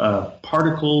of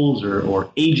particles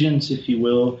or agents, if you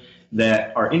will,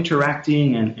 that are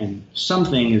interacting and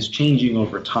something is changing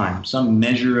over time. Some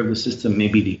measure of the system,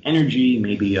 maybe the energy,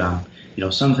 maybe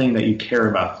something that you care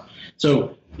about.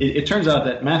 So it turns out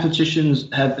that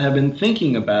mathematicians have been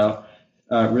thinking about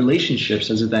relationships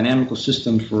as a dynamical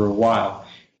system for a while.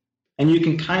 And you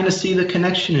can kind of see the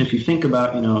connection if you think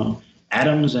about,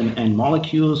 atoms and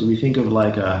molecules. If you think of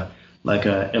like a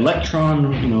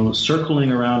electron,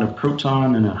 circling around a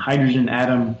proton and a hydrogen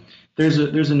atom, there's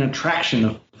an attraction,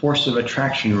 a force of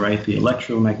attraction, right? The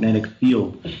electromagnetic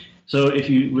field. So if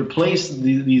you replace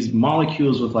these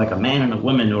molecules with like a man and a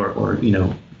woman or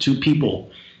two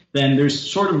people, then there's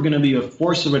sort of going to be a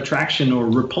force of attraction or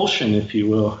repulsion, if you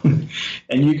will.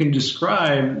 And you can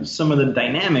describe some of the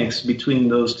dynamics between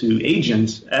those two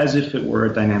agents as if it were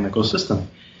a dynamical system.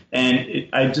 And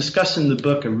I discuss in the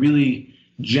book a really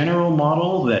general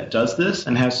model that does this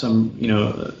and has some,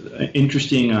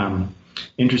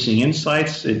 interesting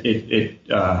insights. It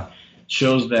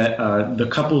shows that the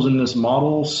couples in this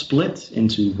model split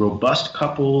into robust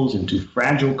couples, into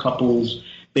fragile couples,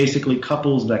 basically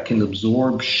couples that can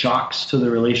absorb shocks to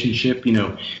the relationship.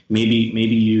 Maybe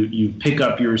you pick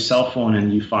up your cell phone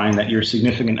and you find that your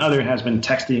significant other has been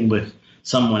texting with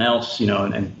someone else,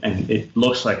 and it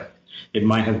looks like it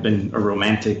might have been a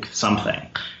romantic something,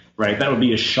 right? That would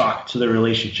be a shock to the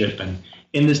relationship. And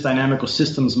in this dynamical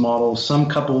systems model, some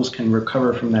couples can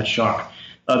recover from that shock,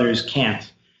 others can't.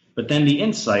 But then the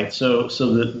insight, so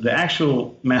the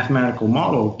actual mathematical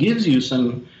model gives you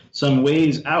some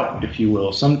ways out, if you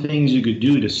will, some things you could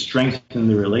do to strengthen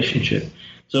the relationship.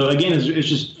 So again, it's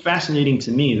just fascinating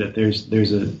to me that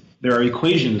there are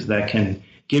equations that can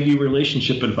give you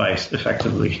relationship advice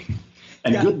effectively,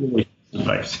 and good relationship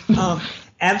advice.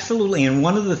 Absolutely. And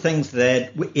one of the things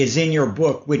that is in your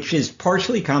book, which is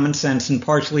partially common sense and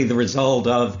partially the result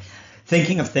of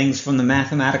thinking of things from the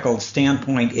mathematical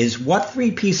standpoint, is what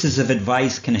 3 pieces of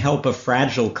advice can help a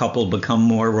fragile couple become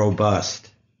more robust?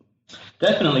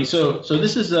 Definitely. So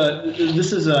this is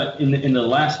in the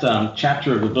last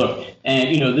chapter of the book,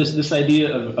 and this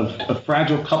idea of a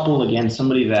fragile couple, again,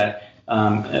 somebody that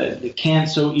can't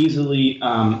so easily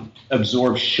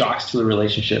absorb shocks to the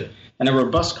relationship, and a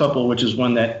robust couple, which is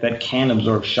one that can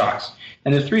absorb shocks.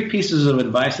 And the 3 pieces of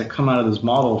advice that come out of this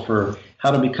model for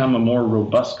how to become a more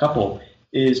robust couple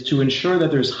is to ensure that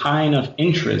there's high enough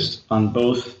interest on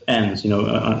both ends,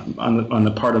 on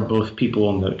the part of both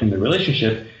people in the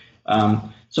relationship.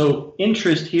 So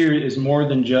interest here is more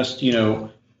than just,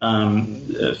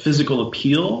 physical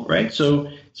appeal, right?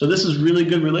 So this is really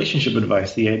good relationship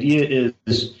advice. The idea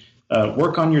is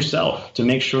work on yourself to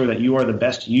make sure that you are the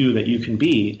best you that you can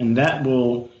be, and that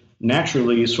will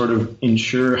naturally sort of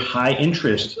ensure high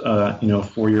interest,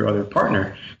 for your other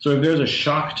partner. So if there's a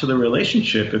shock to the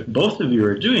relationship, if both of you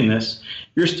are doing this,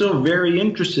 you're still very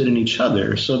interested in each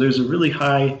other. So there's a really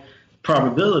high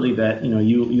probability that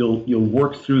you'll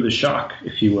work through the shock,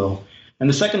 if you will. And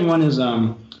the second one is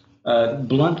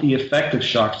blunt the effect of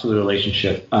shocks to the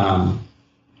relationship,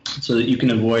 so that you can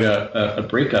avoid a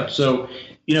breakup. So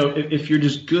if you're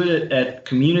just good at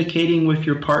communicating with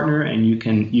your partner, and you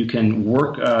can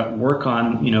work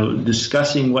on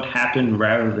discussing what happened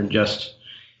rather than just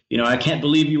I can't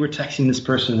believe you were texting this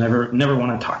person, never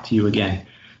want to talk to you again.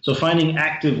 So finding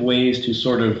active ways to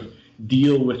sort of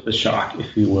deal with the shock,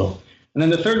 if you will. And then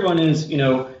the third one is,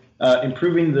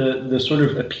 improving the sort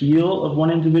of appeal of one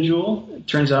individual. It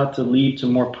turns out to lead to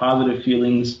more positive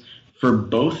feelings for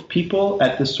both people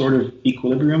at this sort of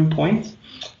equilibrium point.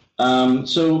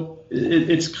 So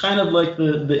it's kind of like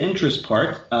the interest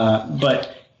part,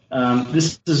 but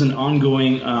this is an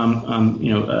ongoing,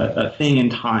 a thing in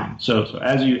time. So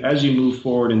as you move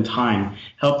forward in time,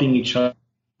 helping each other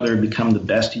become the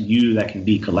best you that can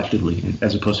be collectively,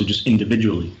 as opposed to just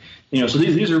individually. So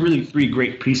these are really 3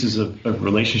 great pieces of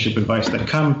relationship advice that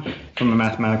come from a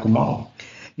mathematical model.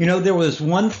 There was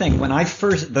one thing when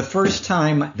the first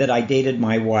time that I dated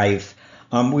my wife,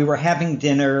 we were having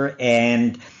dinner,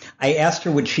 and I asked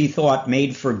her what she thought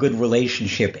made for a good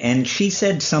relationship, and she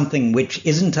said something which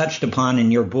isn't touched upon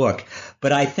in your book,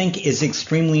 but I think is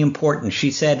extremely important. She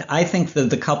said, I think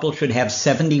that the couple should have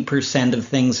 70% of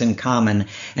things in common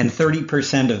and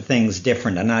 30% of things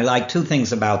different. And I like two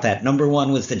things about that. Number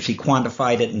one was that she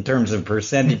quantified it in terms of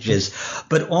percentages,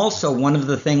 but also one of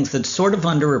the things that's sort of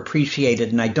underappreciated,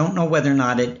 and I don't know whether or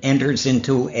not it enters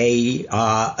into a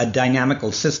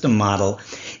dynamical system model,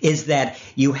 is that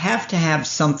you have to have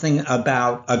something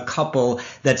about a couple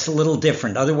that's a little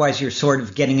different. Otherwise, you're sort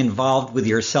of getting involved with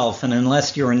yourself, and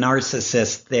unless you're a narcissist,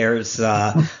 there's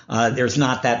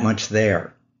not that much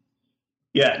there.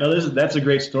 Yeah, no, that's a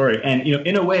great story, and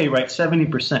in a way, right,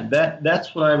 70%.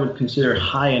 That's what I would consider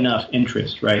high enough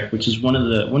interest, right? Which is one of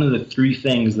the three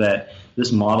things that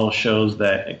this model shows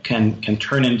that can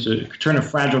turn a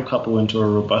fragile couple into a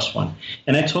robust one.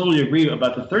 And I totally agree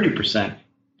about the 30%.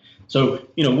 So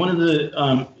one of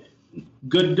the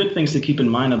good things to keep in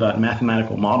mind about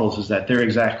mathematical models is that they're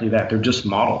exactly that. They're just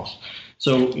models.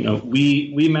 So,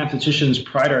 we mathematicians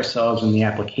pride ourselves in the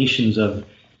applications of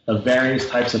various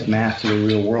types of math to the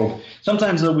real world.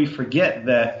 Sometimes, though, we forget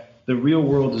that the real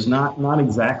world is not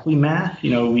exactly math.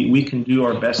 We can do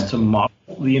our best to model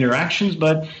the interactions,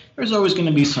 but there's always going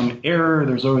to be some error.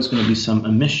 There's always going to be some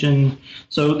omission.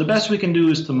 So the best we can do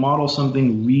is to model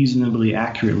something reasonably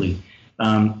accurately.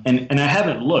 And I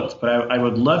haven't looked, but I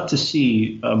would love to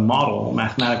see a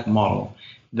mathematical model,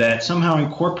 that somehow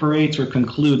incorporates or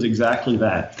concludes exactly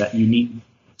that you need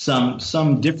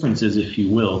some differences, if you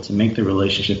will, to make the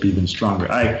relationship even stronger.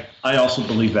 I also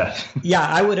believe that. Yeah,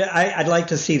 I'd like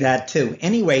to see that too.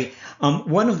 Anyway,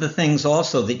 one of the things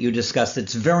also that you discussed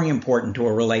that's very important to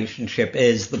a relationship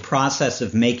is the process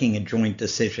of making a joint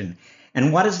decision.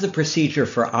 And what is the procedure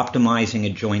for optimizing a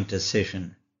joint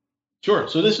decision? Sure.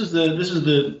 So this is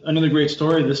another great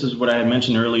story. This is what I had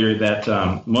mentioned earlier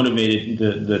that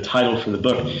motivated the title for the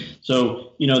book.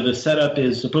 So the setup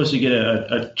is supposed to get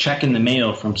a check in the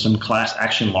mail from some class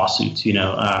action lawsuits.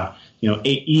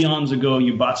 Eons ago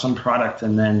you bought some product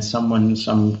and then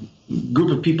some group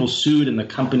of people sued and the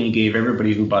company gave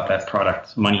everybody who bought that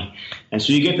product money, and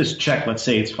so you get this check. Let's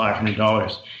say it's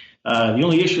 $500. The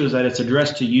only issue is that it's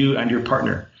addressed to you and your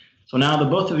partner. So now the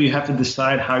both of you have to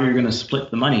decide how you're going to split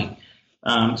the money.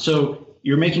 So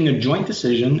you're making a joint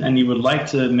decision, and you would like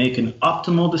to make an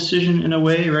optimal decision in a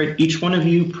way, right? Each one of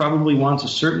you probably wants a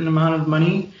certain amount of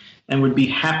money and would be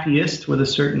happiest with a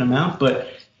certain amount, but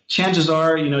chances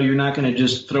are, you're not going to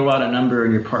just throw out a number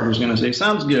and your partner's going to say,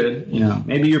 sounds good.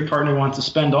 Maybe your partner wants to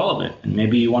spend all of it, and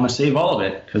maybe you want to save all of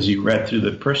it because you read through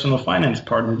the personal finance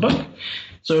part of the book.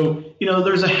 So,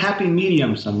 there's a happy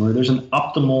medium somewhere. There's an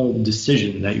optimal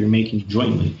decision that you're making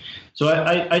jointly. So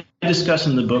I discuss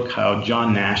in the book how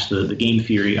John Nash, the game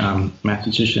theory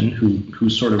mathematician who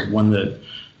sort of won the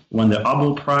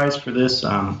Nobel Prize for this,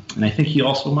 and I think he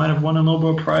also might have won a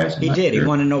Nobel Prize. He did. Sure. He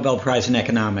won a Nobel Prize in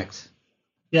economics.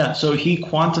 Yeah, so he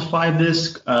quantified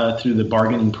this through the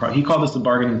bargaining he called this the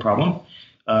bargaining problem.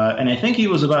 And I think he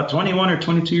was about 21 or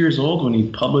 22 years old when he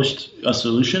published a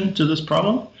solution to this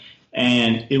problem.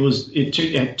 And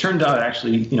it turned out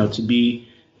actually, to be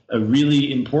a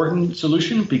really important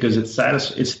solution because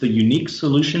it's the unique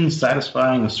solution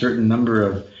satisfying a certain number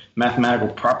of mathematical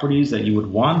properties that you would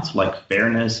want, like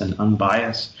fairness and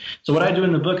unbiased. So what I do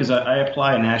in the book is I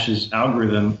apply Nash's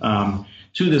algorithm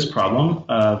to this problem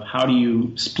of how do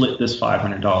you split this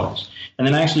 $500. And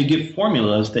then I actually give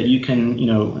formulas that you can,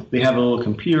 they have a little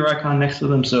computer icon next to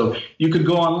them. So you could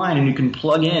go online and you can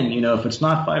plug in, if it's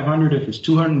not 500, if it's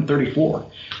 234,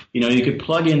 you could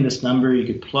plug in this number.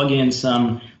 You could plug in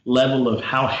some level of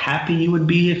how happy you would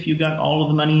be if you got all of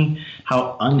the money,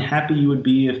 how unhappy you would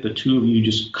be if the two of you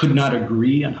just could not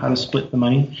agree on how to split the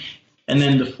money. And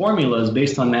then the formulas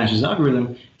based on Nash's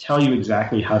algorithm tell you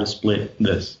exactly how to split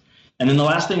this. And then the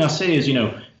last thing I'll say is,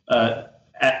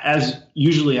 as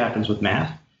usually happens with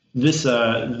math, this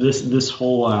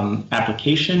whole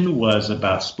application was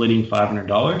about splitting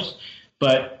 $500,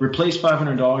 but replace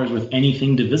 $500 with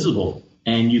anything divisible,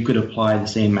 and you could apply the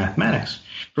same mathematics.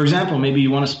 For example, maybe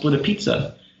you want to split a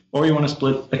pizza, or you want to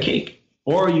split a cake,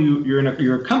 or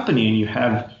you're a company and you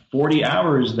have 40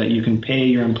 hours that you can pay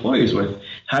your employees with.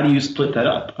 How do you split that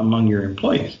up among your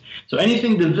employees? So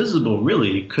anything divisible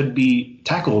really could be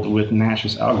tackled with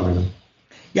Nash's algorithm.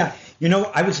 Yeah,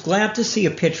 I was glad to see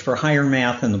a pitch for higher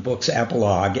math in the book's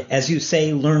epilogue. As you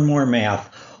say, learn more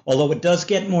math. Although it does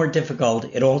get more difficult,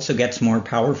 it also gets more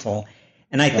powerful.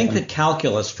 And I think that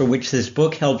calculus, for which this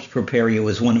book helps prepare you,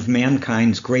 is one of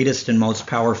mankind's greatest and most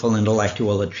powerful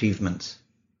intellectual achievements.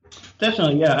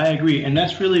 Definitely, yeah, I agree. And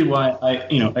that's really why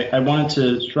I wanted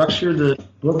to structure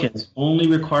book as only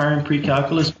requiring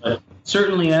pre-calculus, but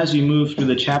certainly as you move through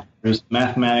the chapters,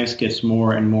 mathematics gets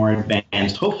more and more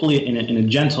advanced, hopefully in a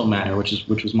gentle manner, which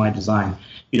was my design.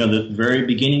 The very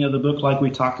beginning of the book, like we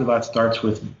talked about, starts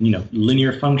with,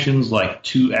 linear functions like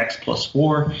 2x plus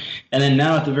 4. And then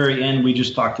now at the very end, we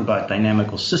just talked about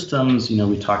dynamical systems.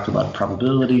 We talked about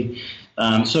probability.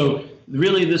 So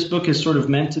really, this book is sort of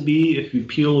meant to be, if you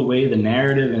peel away the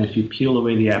narrative and if you peel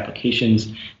away the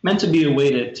applications, meant to be a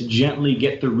way to gently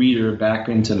get the reader back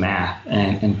into math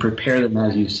and prepare them,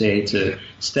 as you say, to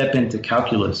step into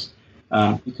calculus.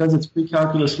 Because it's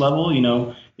pre-calculus level,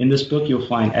 in this book you'll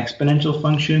find exponential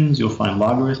functions, you'll find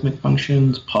logarithmic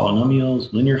functions,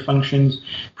 polynomials, linear functions,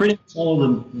 pretty much all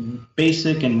of the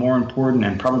basic and more important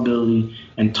and probability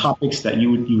and topics that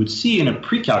you would see in a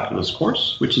pre-calculus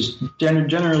course, which is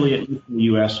generally, at least in the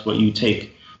U.S., what you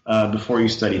take before you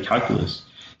study calculus.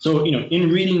 So,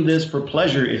 in reading this for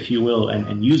pleasure, if you will,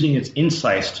 and using its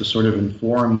insights to sort of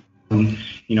inform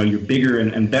your bigger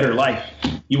and better life,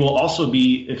 you will also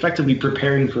be effectively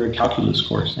preparing for a calculus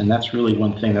course. And that's really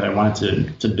one thing that I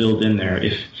wanted to build in there,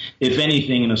 if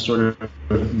anything, in a sort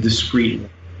of discreet way.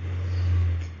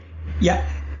 Yeah.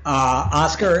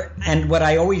 Oscar, and what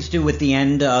I always do at the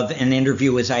end of an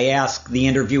interview is I ask the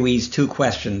interviewees two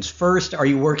questions. First, are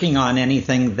you working on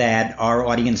anything that our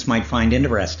audience might find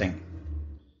interesting?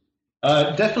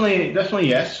 Definitely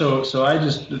yes. So I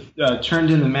just turned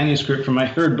in the manuscript for my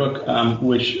third book,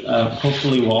 which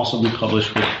hopefully will also be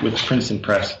published with Princeton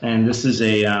Press. And this is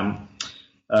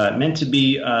meant to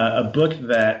be a book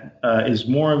that is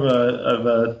more of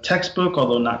a textbook,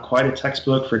 although not quite a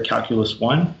textbook, for Calculus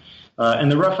 1.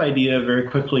 And the rough idea, very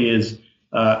quickly, is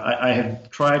I have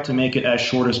tried to make it as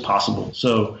short as possible.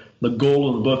 So the goal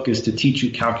of the book is to teach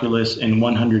you calculus in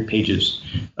 100 pages,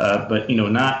 but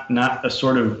not a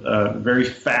sort of very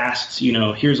fast.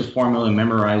 Here's a formula,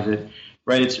 memorize it.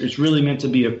 Right? It's really meant to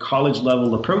be a college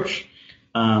level approach.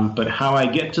 But how I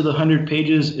get to the 100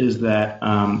 pages is that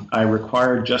I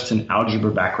require just an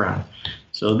algebra background.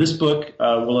 So this book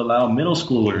will allow middle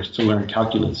schoolers to learn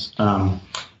calculus.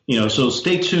 So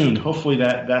stay tuned. Hopefully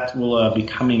that will be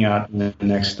coming out in the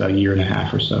next year and a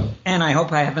half or so. And I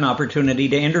hope I have an opportunity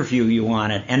to interview you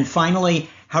on it. And finally,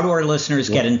 how do our listeners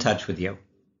get in touch with you?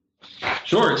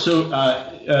 Sure. So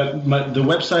the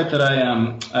website that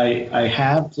I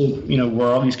have to, where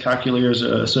all these calculators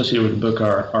associated with the book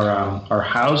are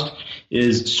housed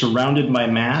is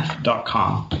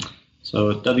surroundedbymath.com.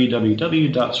 So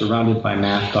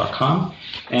www.surroundedbymath.com.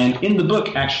 And in the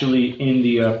book, actually, in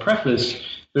the preface,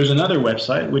 there's another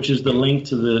website, which is the link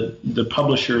to the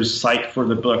publisher's site for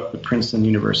the book, the Princeton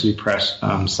University Press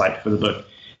site for the book.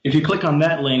 If you click on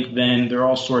that link, then there are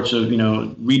all sorts of,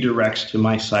 redirects to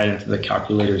my site and to the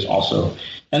calculators also.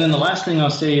 And then the last thing I'll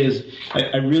say is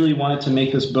I really wanted to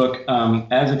make this book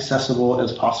as accessible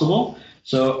as possible.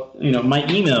 So, my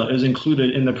email is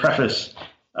included in the preface.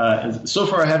 So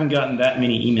far, I haven't gotten that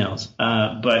many emails,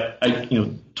 but I,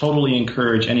 totally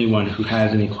encourage anyone who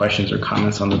has any questions or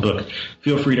comments on the book.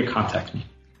 Feel free to contact me.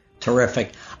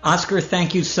 Terrific. Oscar,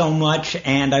 thank you so much,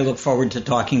 and I look forward to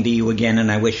talking to you again,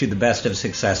 and I wish you the best of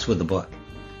success with the book.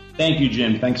 Thank you,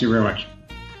 Jim. Thank you very much.